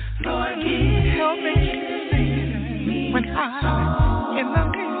breaking. Lord, help me sing when I'm in the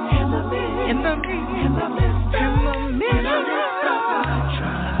middle of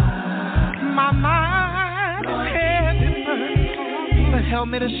my mind is heavy burden, but help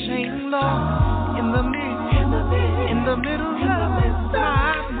me to sing, Lord, in the middle of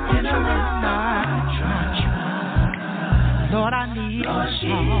my trial. Lord, I need a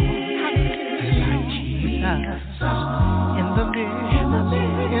song like Jesus in the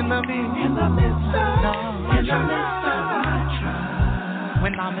midst of my trial.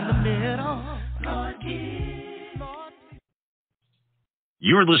 When I'm in the middle, Lord,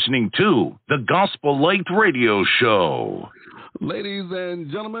 You're listening to the Gospel Light Radio Show. Ladies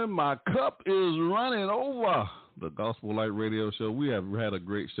and gentlemen, my cup is running over. The Gospel Light Radio Show. We have had a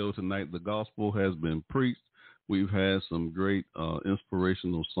great show tonight. The gospel has been preached. We've had some great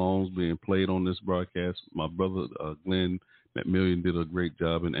inspirational songs being played on this broadcast. My brother Glenn McMillian did a great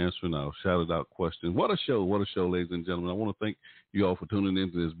job in answering our shouted out questions. What a show, ladies and gentlemen. I want to thank you all for tuning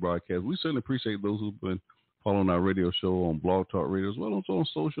into this broadcast. We certainly appreciate those who've been following our radio show on Blog Talk Radio as well as on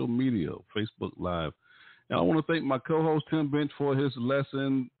social media, Facebook Live. And I want to thank my co-host Tim Bench for his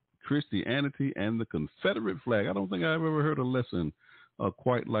lesson, Christianity and the Confederate Flag. I don't think I've ever heard a lesson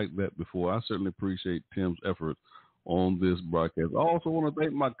quite like that before. I certainly appreciate Tim's effort on this broadcast. I also want to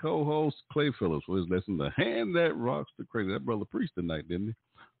thank my co-host Clay Phillips for his lesson, The Hand That Rocks the Cradle. That brother preached tonight, didn't he?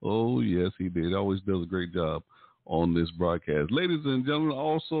 Oh, yes, he did. He always does a great job on this broadcast. Ladies and gentlemen,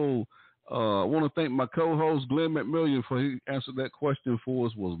 also I want to thank my co-host Glenn McMillian for he answered that question for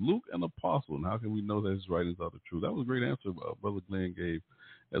us. Was Luke an apostle? And how can we know that his writings are the truth? That was a great answer Brother Glenn gave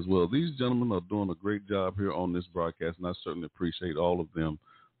as well. These gentlemen are doing a great job here on this broadcast, and I certainly appreciate all of them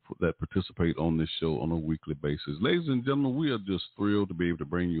that participate on this show on a weekly basis. Ladies and gentlemen, we are just thrilled to be able to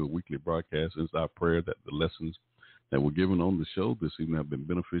bring you a weekly broadcast. It's our prayer that the lessons that were given on the show this evening have been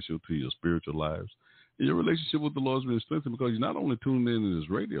beneficial to your spiritual lives. your relationship with the Lord has been strengthened because you're not only tuned in to this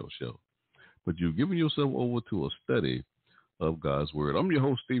radio show, but you've given yourself over to a study of God's Word. I'm your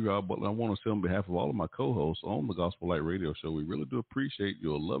host, Stevie R, Butler. I want to say on behalf of all of my co-hosts on the Gospel Light Radio Show, we really do appreciate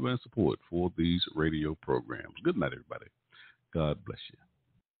your love and support for these radio programs. Good night, everybody. God bless you.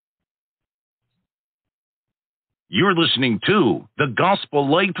 You're listening to the Gospel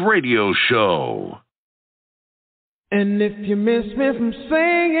Light Radio Show. And if you miss me from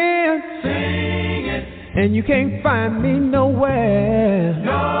singing, and you can't find me nowhere,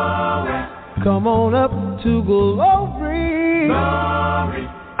 come on up to glory.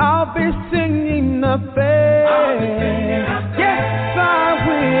 I'll be singing the faith. Yes, I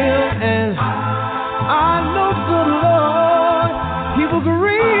will, and I know the Lord, He will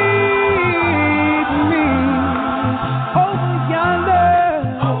greet me over yonder,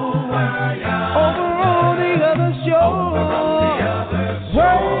 over on the other shore,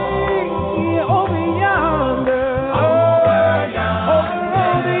 way over yonder, over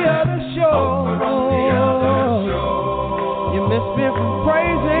on the other shore. You miss me from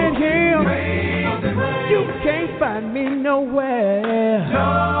praising Him. You can't find me nowhere.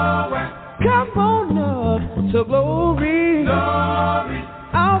 Come on up to glory.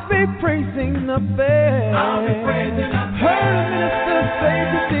 I'll be praising the fair. Heard a minister say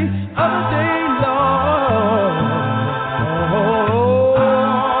to the other day, Lord,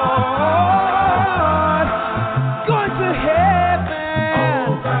 going to heaven,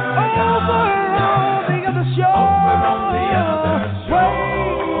 over on the other shore, way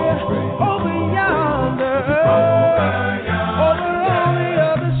over yonder, over on the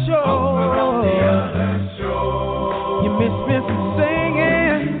other shore. You miss me from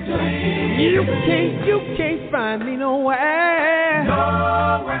singing. You can't find me nowhere.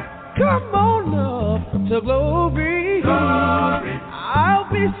 Come on up to glory. I'll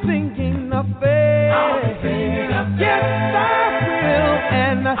be singing a faith. Yes, I will,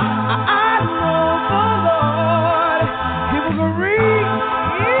 and I know the Lord, He will greet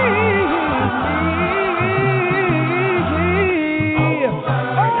me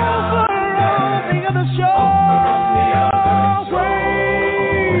over on the other shore,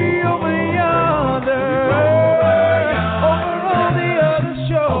 way over yonder, over on the other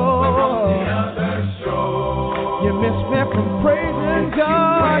shore. You miss me from praising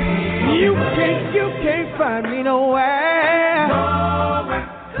God. You can't find me nowhere.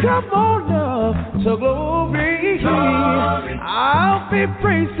 Come on up to glory. I'll be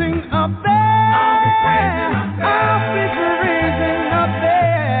praising up there. I'll be praising up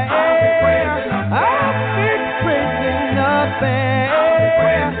there. I'll be praising up there.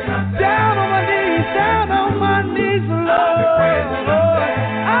 Down on my knees, Lord.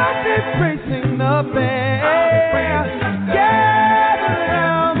 I'll be praising up there. Gather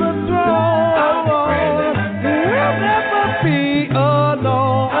around the throne. We'll never be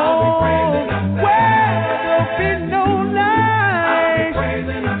alone. Where there'll be no night,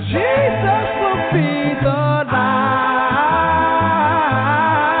 Jesus will be the light.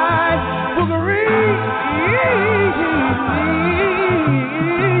 We'll greet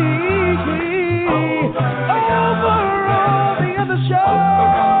over on the other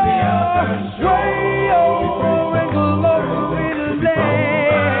shore, way over in glory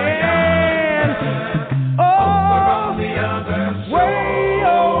land. Oh, way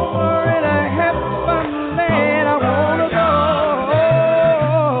over in a heaven land. I wanna go.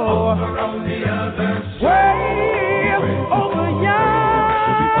 Way over yonder. Way over yonder.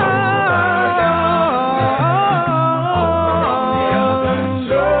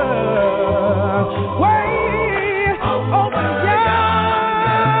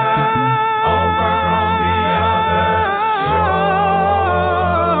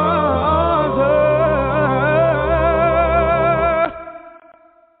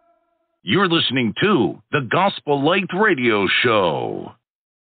 You're listening to the Gospel Light Radio Show.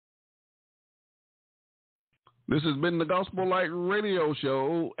 This has been the Gospel Light Radio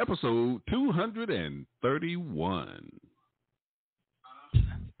Show, episode 231.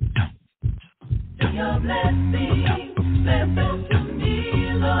 Your blessings, blessings.